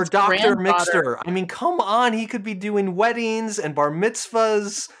think yes. Or his Dr. grandfather. Mixter. I mean, come on, he could be doing weddings and bar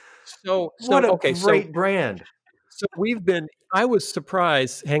mitzvahs. What a great brand. So I was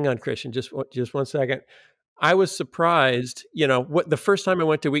surprised. Hang on, Christian, just 1 second. I was surprised, the first time I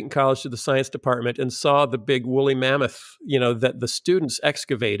went to Wheaton College to the science department and saw the big woolly mammoth, that the students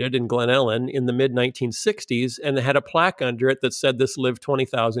excavated in Glen Ellen in the mid 1960s, and they had a plaque under it that said this lived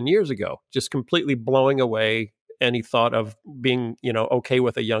 20,000 years ago, just completely blowing away any thought of being, okay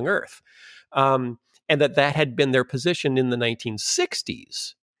with a young Earth. And that had been their position in the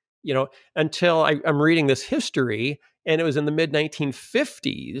 1960s, until I'm reading this history, and it was in the mid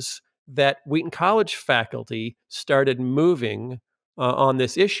 1950s that Wheaton College faculty started moving on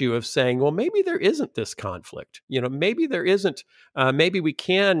this issue of saying, well, maybe there isn't this conflict. Maybe there isn't. Maybe we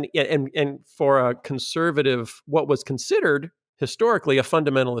can. And for a conservative, what was considered historically a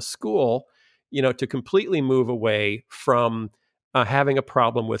fundamentalist school, to completely move away from having a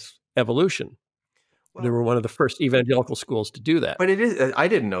problem with evolution. They were one of the first evangelical schools to do that. But it is, I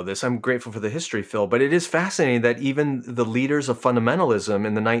didn't know this. I'm grateful for the history, Phil. But it is fascinating that even the leaders of fundamentalism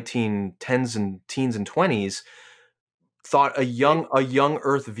in the 1910s and teens and 20s thought a young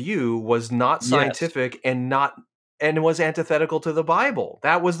Earth view was not scientific and was antithetical to the Bible.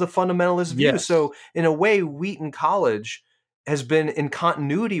 That was the fundamentalist view. Yes. So in a way, Wheaton College has been in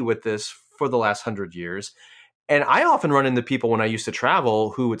continuity with this for the last 100 years. And I often run into people when I used to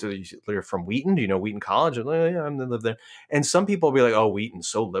travel who they're from Wheaton. Do you know Wheaton College? And, yeah, I live there. And some people will be like, oh, Wheaton's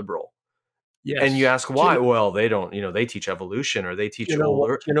so liberal. Yes. And you ask why? Well, they don't, they teach evolution or they teach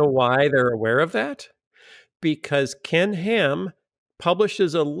older. Do you know why they're aware of that? Because Ken Ham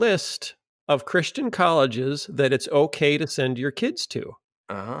publishes a list of Christian colleges that it's okay to send your kids to.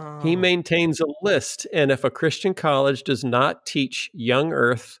 Oh. He maintains a list, and if a Christian college does not teach young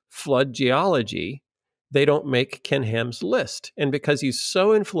Earth flood geology, they don't make Ken Ham's list. And because he's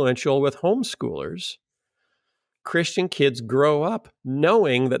so influential with homeschoolers, Christian kids grow up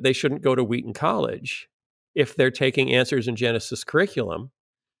knowing that they shouldn't go to Wheaton College if they're taking Answers in Genesis curriculum,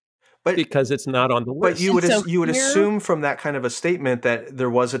 because it's not on the list. But you would assume from that kind of a statement that there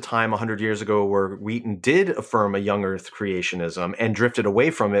was a time 100 years ago where Wheaton did affirm a young Earth creationism and drifted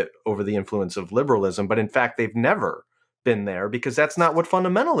away from it over the influence of liberalism. But in fact, they've never been there because that's not what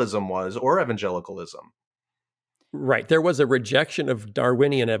fundamentalism was or evangelicalism. Right. There was a rejection of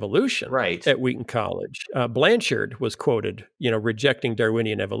Darwinian evolution at Wheaton College. Blanchard was quoted, rejecting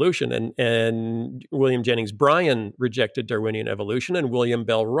Darwinian evolution, and William Jennings Bryan rejected Darwinian evolution, and William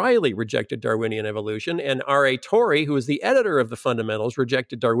Bell Riley rejected Darwinian evolution, and R.A. Torrey, who was the editor of the Fundamentals,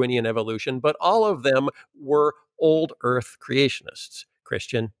 rejected Darwinian evolution, but all of them were old Earth creationists.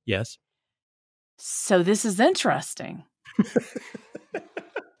 Christian, yes? So this is interesting.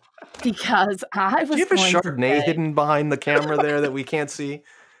 Because I was Do you have a Chardonnay hidden behind the camera there that we can't see?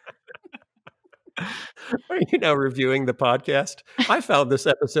 Are you now reviewing the podcast? I found this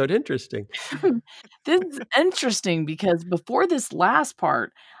episode interesting. This is interesting because before this last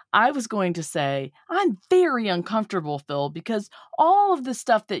part, I was going to say, I'm very uncomfortable, Phil, because all of the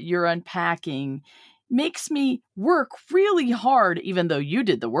stuff that you're unpacking makes me work really hard, even though you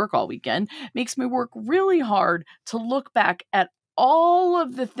did the work all weekend, makes me work really hard to look back at all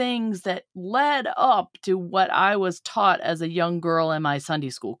of the things that led up to what I was taught as a young girl in my Sunday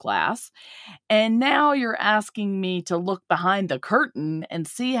school class. And now you're asking me to look behind the curtain and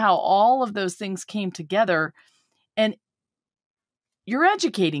see how all of those things came together. And you're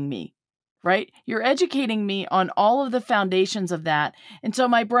educating me, right? You're educating me on all of the foundations of that. And so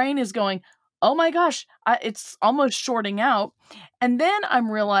my brain is going, oh my gosh, it's almost shorting out. And then I'm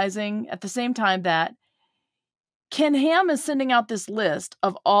realizing at the same time that Ken Ham is sending out this list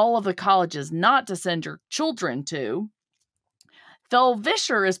of all of the colleges not to send your children to. Phil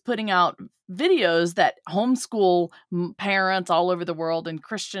Vischer is putting out videos that homeschool parents all over the world and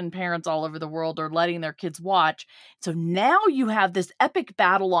Christian parents all over the world are letting their kids watch. So now you have this epic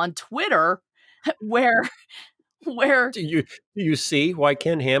battle on Twitter where do you see why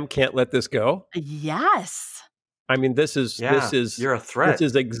Ken Ham can't let this go? Yes. I mean, this is you're a threat.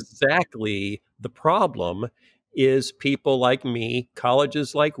 This is exactly the problem. Is people like me,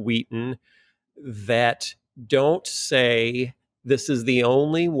 colleges like Wheaton, that don't say this is the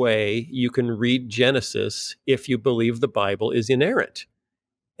only way you can read Genesis if you believe the Bible is inerrant,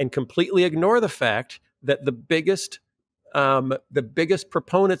 and completely ignore the fact that the biggest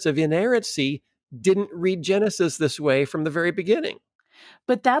proponents of inerrancy didn't read Genesis this way from the very beginning.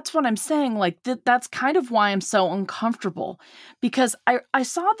 But that's what I'm saying. Like, that's kind of why I'm so uncomfortable, because I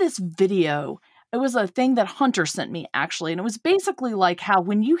saw this video. It was a thing that Hunter sent me, actually. And it was basically like how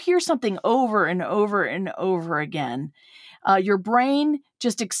when you hear something over and over and over again, your brain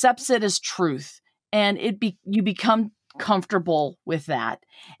just accepts it as truth, and you become comfortable with that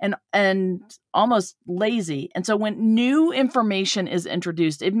and almost lazy. And so when new information is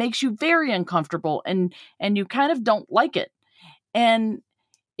introduced, it makes you very uncomfortable, and you kind of don't like it. And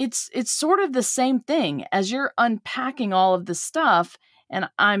it's sort of the same thing as you're unpacking all of this stuff, and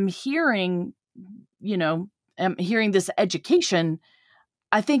I'm hearing, I'm hearing this education.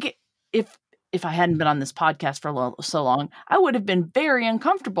 I think if I hadn't been on this podcast for so long, I would have been very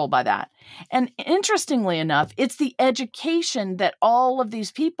uncomfortable by that. And interestingly enough, it's the education that all of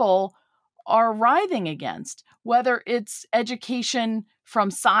these people are writhing against, whether it's education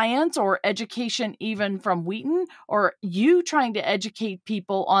from science or education even from Wheaton, or you trying to educate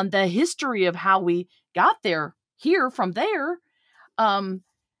people on the history of how we got here from there.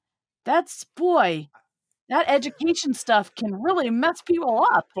 That education stuff can really mess people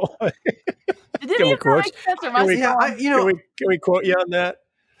up. Did any of that make sense? Or can we quote you on that?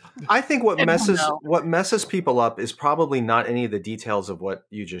 I think what messes people up is probably not any of the details of what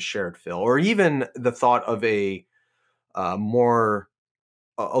you just shared, Phil, or even the thought of a longer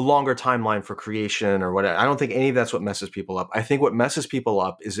timeline for creation or whatever. I don't think any of that's what messes people up. I think what messes people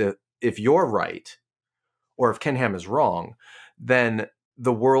up is if you're right, or if Ken Ham is wrong, then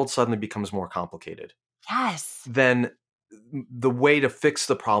the world suddenly becomes more complicated. Yes. Then the way to fix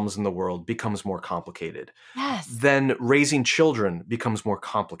the problems in the world becomes more complicated. Yes. Then raising children becomes more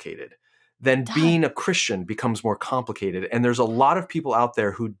complicated. Then being a Christian becomes more complicated. And there's a lot of people out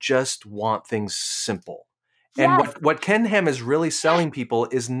there who just want things simple. Yes. And what Ken Ham is really selling people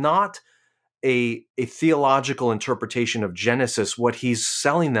is not a theological interpretation of Genesis. What he's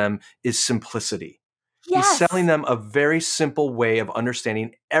selling them is simplicity. Yes. He's selling them a very simple way of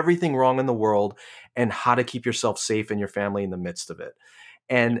understanding everything wrong in the world and how to keep yourself safe and your family in the midst of it.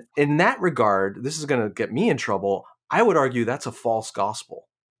 And in that regard, this is going to get me in trouble. I would argue that's a false gospel.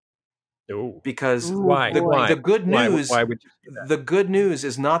 Ooh. Because why? The good news, why would you say that? The good news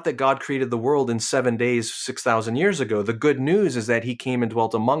is not that God created the world in 7 days, 6,000 years ago. The good news is that he came and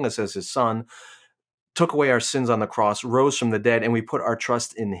dwelt among us as his son, took away our sins on the cross, rose from the dead, and we put our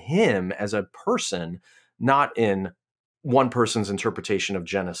trust in him as a person, not in one person's interpretation of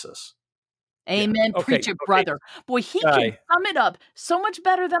Genesis. Amen. Yeah. Okay, preach it, brother. Boy, he can sum it up so much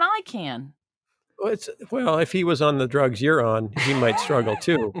better than I can. Well, if he was on the drugs you're on, he might struggle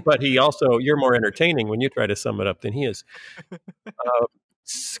too. But you're more entertaining when you try to sum it up than he is.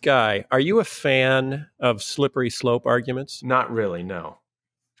 Sky, are you a fan of slippery slope arguments? Not really, no.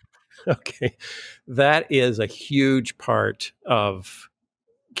 Okay. That is a huge part of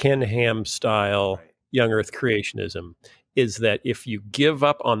Ken Ham style young earth creationism, is that if you give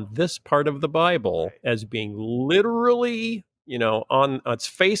up on this part of the Bible as being literally, on its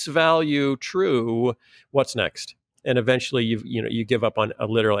face value true, what's next? And eventually you give up on a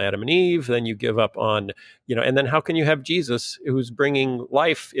literal Adam and Eve, then you give up on, and then how can you have Jesus who's bringing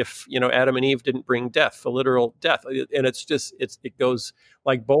life if, Adam and Eve didn't bring death, a literal death? And it goes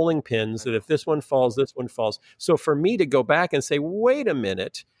like bowling pins, that if this one falls, this one falls. So for me to go back and say, wait a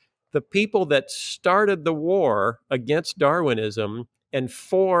minute, the people that started the war against Darwinism and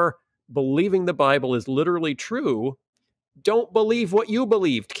for believing the Bible is literally true don't believe what you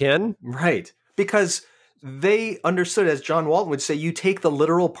believed, Ken. Right. Because they understood, as John Walton would say, you take the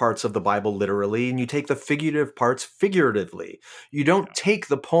literal parts of the Bible literally and you take the figurative parts figuratively. You don't take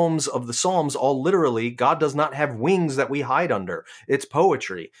the poems of the Psalms all literally. God does not have wings that we hide under. It's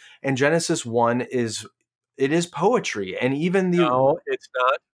poetry. And Genesis 1 is poetry. And even No, it's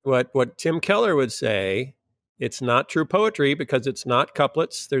not. What Tim Keller would say, it's not true poetry because it's not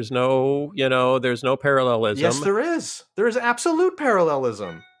couplets. There's no parallelism. Yes, there is. There is absolute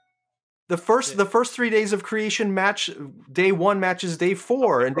parallelism. The first 3 days of creation match. Day 1 matches day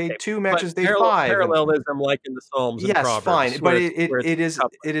 4, and day 2 matches day 5. Parallelism, like in the Psalms and Proverbs. Yes, fine, but it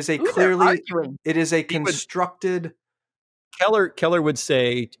is a constructed. Keller would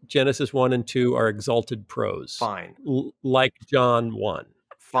say Genesis 1 and 2 are exalted prose. Fine, like John 1.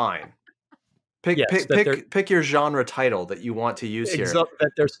 Fine. Pick your genre title that you want to use here.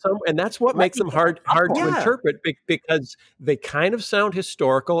 That there's and that's what makes them hard to interpret, because they kind of sound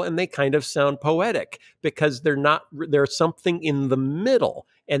historical and they kind of sound poetic, because there's something in the middle,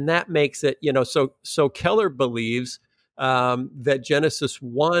 and that makes it, so Keller believes that Genesis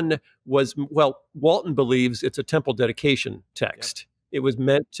 1 was, Walton believes it's a temple dedication text. Yep. It was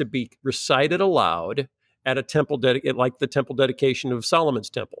meant to be recited aloud at a temple like the temple dedication of Solomon's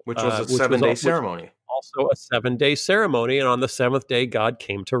temple, which was a 7-day ceremony. Also a 7-day ceremony, and on the seventh day God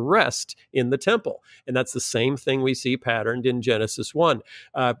came to rest in the temple, and that's the same thing we see patterned in Genesis 1.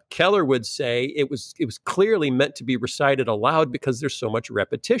 Keller would say it was clearly meant to be recited aloud because there's so much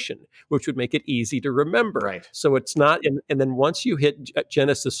repetition, which would make it easy to remember. Right. So it's not, and then once you hit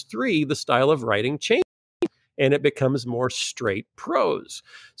Genesis 3, the style of writing changes, and it becomes more straight prose.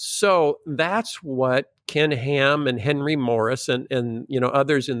 So that's what Ken Ham and Henry Morris and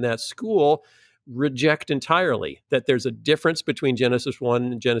others in that school reject entirely, that there's a difference between Genesis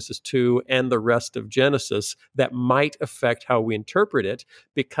 1 and Genesis 2 and the rest of Genesis that might affect how we interpret it,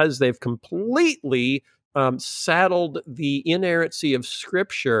 because they've completely saddled the inerrancy of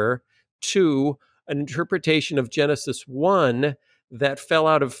Scripture to an interpretation of Genesis 1 that fell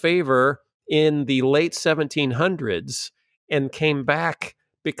out of favor in the late 1700s and came back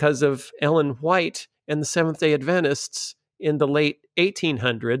because of Ellen White and the Seventh-day Adventists in the late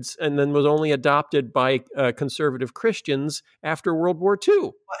 1800s, and then was only adopted by conservative Christians after World War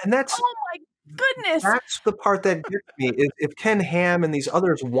II. And that's, oh my goodness, that's the part that gets me. If Ken Ham and these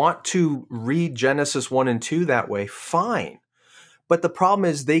others want to read Genesis 1 and 2 that way, fine. But the problem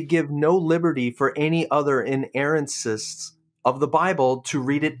is they give no liberty for any other inerrancists of the Bible to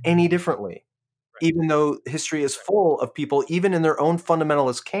read it any differently, right, even though history is full of people, even in their own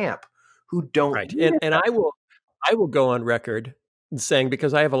fundamentalist camp, who don't. Right. And I will go on record saying,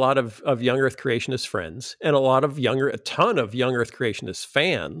 because I have a lot of young Earth creationist friends and a ton of young Earth creationist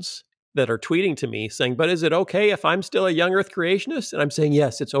fans that are tweeting to me saying, but is it okay if I'm still a young Earth creationist? And I'm saying,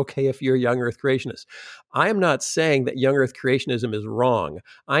 yes, it's okay if you're a young Earth creationist. I am not saying that young Earth creationism is wrong.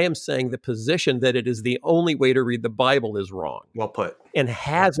 I am saying the position that it is the only way to read the Bible is wrong. Well put. And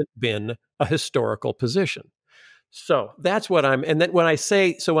hasn't been a historical position. So that's what and then when I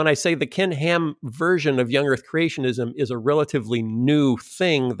say the Ken Ham version of young Earth creationism is a relatively new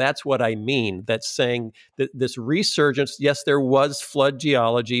thing, that's what I mean. That's saying that this resurgence, yes, there was flood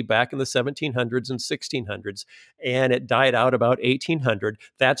geology back in the 1700s and 1600s, and it died out about 1800.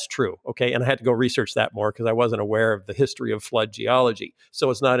 That's true. Okay. And I had to go research that more because I wasn't aware of the history of flood geology. So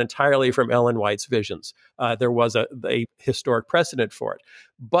it's not entirely from Ellen White's visions. There was a historic precedent for it.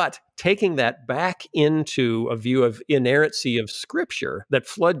 But taking that back into a view of inerrancy of Scripture, that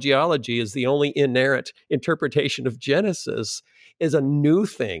flood geology is the only inerrant interpretation of Genesis, is a new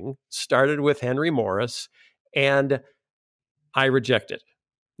thing, started with Henry Morris, and I reject it.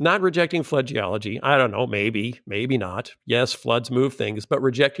 Not rejecting flood geology. I don't know, maybe not. Yes, floods move things, but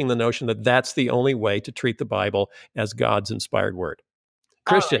rejecting the notion that that's the only way to treat the Bible as God's inspired word.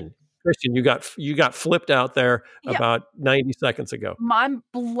 Christian, you got flipped out there about 90 seconds ago. My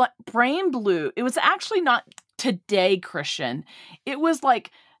brain blew. It was actually not today, Christian. It was like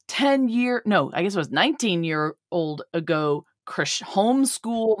 19-year-old ago,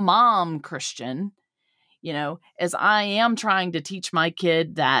 homeschool mom Christian. As I am trying to teach my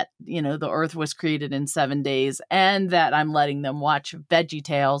kid that, the earth was created in 7 days and that I'm letting them watch Veggie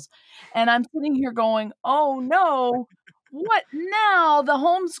Tales. And I'm sitting here going, oh no, what now? The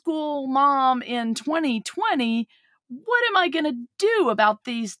homeschool mom in 2020, what am I going to do about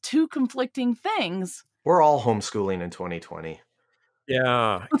these two conflicting things? We're all homeschooling in 2020.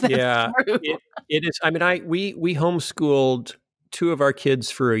 Yeah. Yeah. It is. I mean, we homeschooled two of our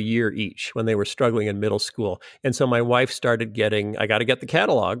kids for a year each when they were struggling in middle school. And so my wife started I got to get the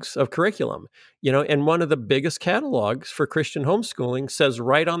catalogs of curriculum, and one of the biggest catalogs for Christian homeschooling says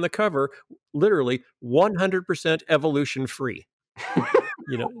right on the cover, literally 100% evolution free, like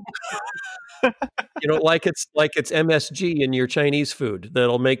it's MSG in your Chinese food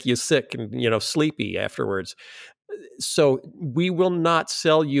that'll make you sick and, sleepy afterwards. So we will not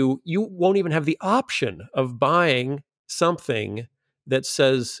sell you won't even have the option of buying something that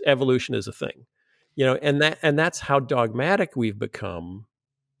says evolution is a thing, and that's how dogmatic we've become,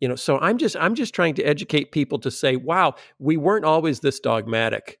 so I'm just trying to educate people to say, wow, we weren't always this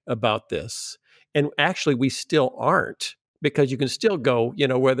dogmatic about this. And actually we still aren't, because you can still go,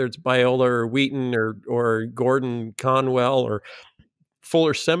 whether it's Biola or Wheaton or Gordon Conwell or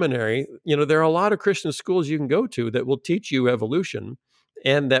Fuller Seminary, there are a lot of Christian schools you can go to that will teach you evolution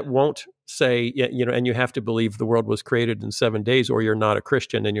and that won't say, and you have to believe the world was created in 7 days or you're not a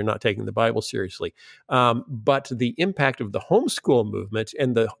Christian and you're not taking the Bible seriously. But the impact of the homeschool movement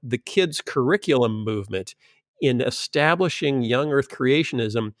and the kids' curriculum movement in establishing young Earth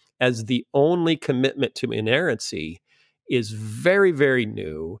creationism as the only commitment to inerrancy is very, very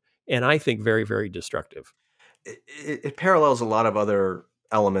new, and I think very, very destructive. It parallels a lot of other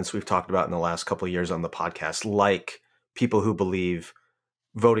elements we've talked about in the last couple of years on the podcast, like people who believe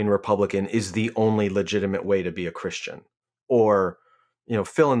voting Republican is the only legitimate way to be a Christian, or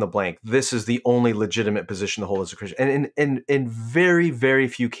fill in the blank. This is the only legitimate position to hold as a Christian, and in very, very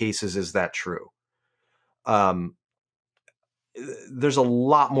few cases is that true. There's a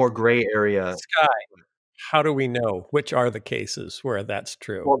lot more gray area. Sky, how do we know which are the cases where that's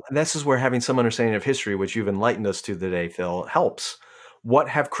true? Well, this is where having some understanding of history, which you've enlightened us to today, Phil, helps. What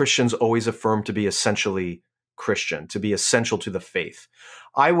have Christians always affirmed to be essentially Christian, to be essential to the faith?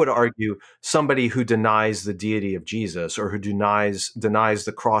 I would argue somebody who denies the deity of Jesus, or who denies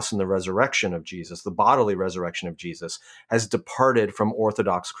the cross and the resurrection of Jesus, the bodily resurrection of Jesus, has departed from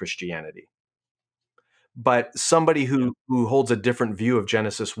Orthodox Christianity. But somebody who holds a different view of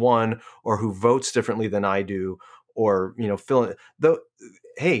Genesis 1, or who votes differently than I do, or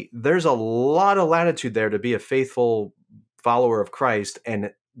hey, there's a lot of latitude there to be a faithful follower of Christ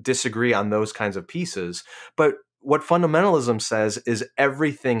and disagree on those kinds of pieces. But what fundamentalism says is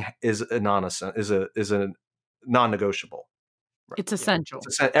everything is a non-negotiable. It's essential.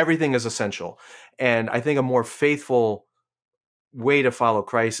 Everything is essential. And I think a more faithful way to follow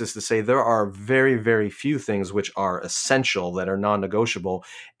Christ is to say there are very, very few things which are essential, that are non-negotiable.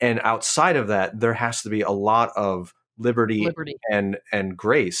 And outside of that, there has to be a lot of liberty. and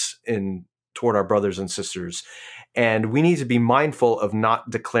grace toward our brothers and sisters. And we need to be mindful of not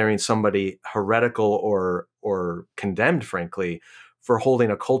declaring somebody heretical or condemned, frankly, for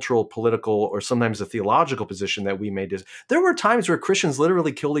holding a cultural, political, or sometimes a theological position that we may There were times where Christians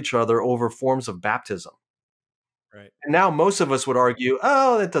literally killed each other over forms of baptism. Right. And now most of us would argue,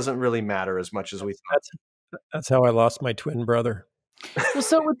 oh, that doesn't really matter as much as we thought. That's how I lost my twin brother. Well,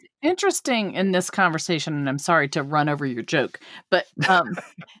 so what's interesting in this conversation, and I'm sorry to run over your joke, but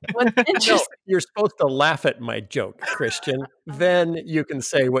what's interesting... No, you're supposed to laugh at my joke, Christian. Then you can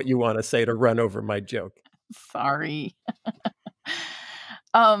say what you want to say to run over my joke. Sorry.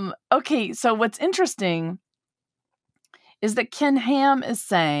 Okay, so what's interesting is that Ken Ham is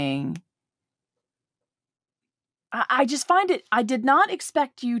saying, I just find it, I did not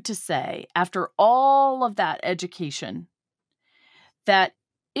expect you to say, after all of that education, that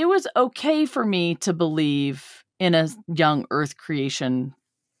it was okay for me to believe in a young earth creation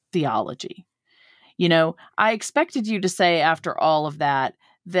theology. I expected you to say after all of that,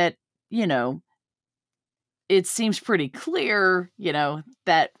 it seems pretty clear,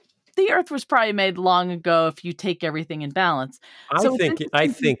 that the earth was probably made long ago if you take everything in balance. I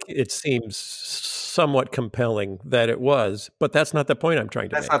think it seems somewhat compelling that it was, but that's not the point I'm trying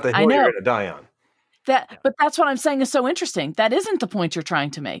to make. That's not the hill you're going to die on. But that's what I'm saying is so interesting. That isn't the point you're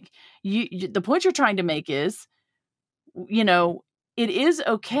trying to make. The point you're trying to make is, it is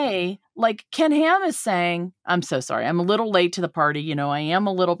okay. Like Ken Ham is saying, I'm so sorry, I'm a little late to the party. I am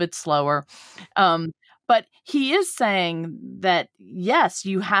a little bit slower. But he is saying that, yes,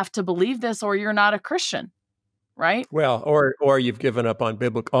 you have to believe this or you're not a Christian, right? Well, or you've given up on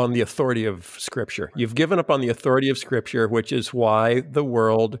the authority of Scripture. You've given up on the authority of Scripture, which is why the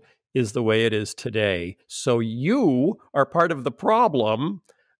world is the way it is today. So you are part of the problem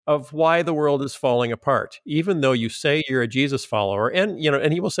of why the world is falling apart, even though you say you're a Jesus follower. And,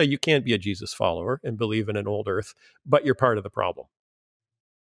 and he will say you can't be a Jesus follower and believe in an old earth, but you're part of the problem.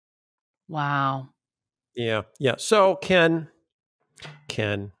 Wow. Yeah. So Ken,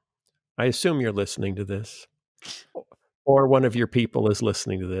 I assume you're listening to this, or one of your people is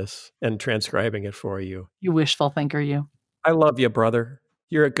listening to this and transcribing it for you. You wishful thinker, you. I love you, brother.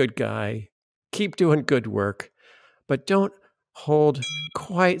 You're a good guy. Keep doing good work, but don't hold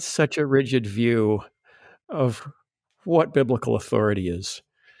quite such a rigid view of what biblical authority is.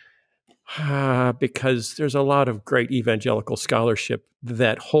 Because there's a lot of great evangelical scholarship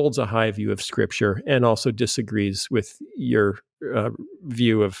that holds a high view of Scripture and also disagrees with your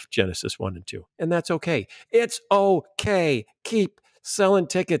view of Genesis 1 and 2. And that's okay. It's okay. Keep selling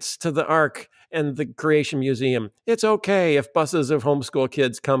tickets to the Ark and the Creation Museum. It's okay if buses of homeschool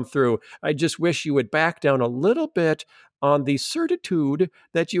kids come through. I just wish you would back down a little bit on the certitude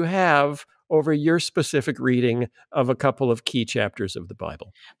that you have over your specific reading of a couple of key chapters of the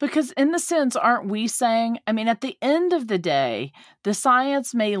Bible. Because in the sense, aren't we saying, at the end of the day, the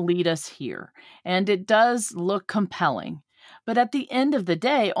science may lead us here, and it does look compelling. But at the end of the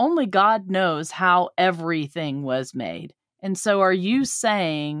day, only God knows how everything was made. And so are you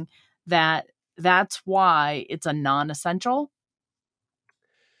saying that that's why it's a non-essential?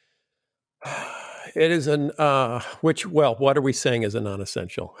 It is what are we saying is a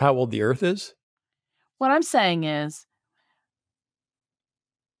non-essential? How old the earth is? What I'm saying is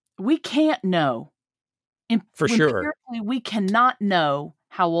we can't know. For sure. We cannot know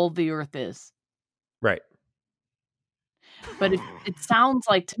how old the earth is. Right. But it sounds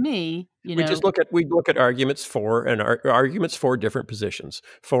like to me, we look at arguments for and arguments for different positions,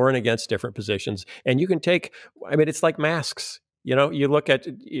 for and against different positions. And you can take, I mean, it's like masks. You know, you look at,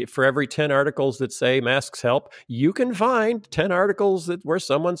 for every 10 articles that say masks help, you can find 10 articles where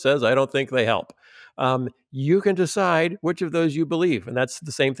someone says, I don't think they help. You can decide which of those you believe. And that's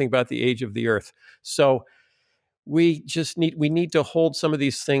the same thing about the age of the earth. So we need to hold some of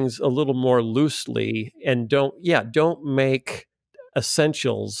these things a little more loosely, and don't make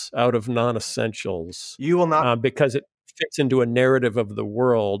essentials out of non-essentials. You will not, because it fits into a narrative of the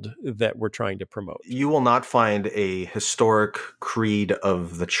world that we're trying to promote. You will not find a historic creed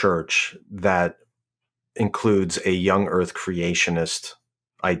of the church that includes a young earth creationist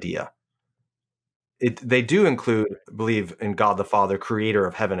idea. They do believe in God the Father, creator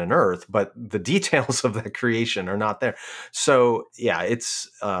of heaven and earth, but the details of that creation are not there. So yeah, it's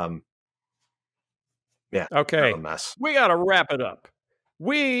okay, a mess. We got to wrap it up.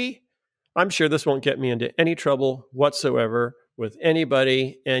 I'm sure this won't get me into any trouble whatsoever with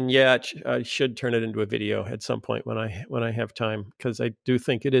anybody, and yet I should turn it into a video at some point when I have time, because I do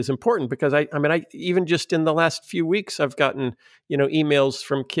think it is important. Because I even just in the last few weeks, I've gotten emails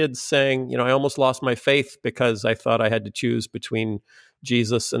from kids saying, I almost lost my faith because I thought I had to choose between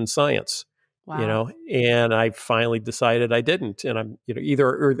Jesus and science. Wow. And I finally decided I didn't, and I'm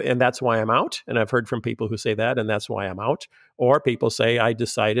and that's why I'm out. And I've heard from people who say that, and that's why I'm out. Or people say I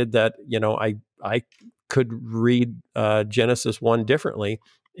decided that I could read Genesis 1 differently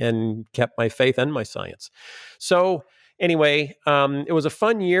and kept my faith and my science. So anyway, it was a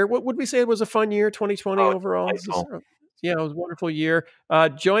fun year. What would we say? It was a fun year, 2020 overall. Yeah, it was a wonderful year.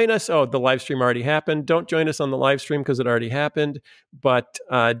 Join us. Oh, the live stream already happened. Don't join us on the live stream because it already happened. But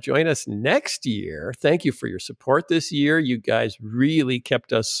join us next year. Thank you for your support this year. You guys really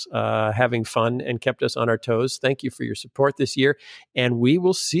kept us having fun and kept us on our toes. Thank you for your support this year. And we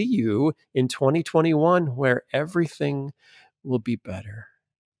will see you in 2021, where everything will be better.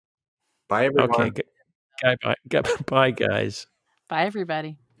 Bye, everyone. Okay. Bye, guys. Bye,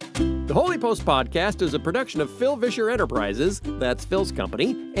 everybody. The Holy Post Podcast is a production of Phil Vischer Enterprises, that's Phil's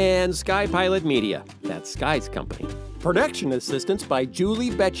company, and Sky Pilot Media, that's Sky's company. Production assistance by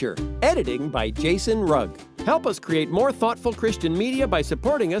Julie Betcher. Editing by Jason Rugg. Help us create more thoughtful Christian media by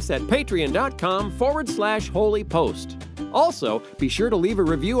supporting us at patreon.com/Holy Post. Also, be sure to leave a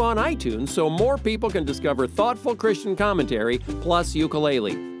review on iTunes so more people can discover thoughtful Christian commentary plus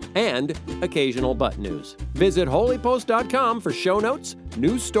ukulele and occasional butt news. Visit holypost.com for show notes,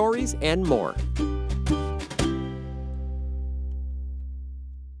 news stories, and more.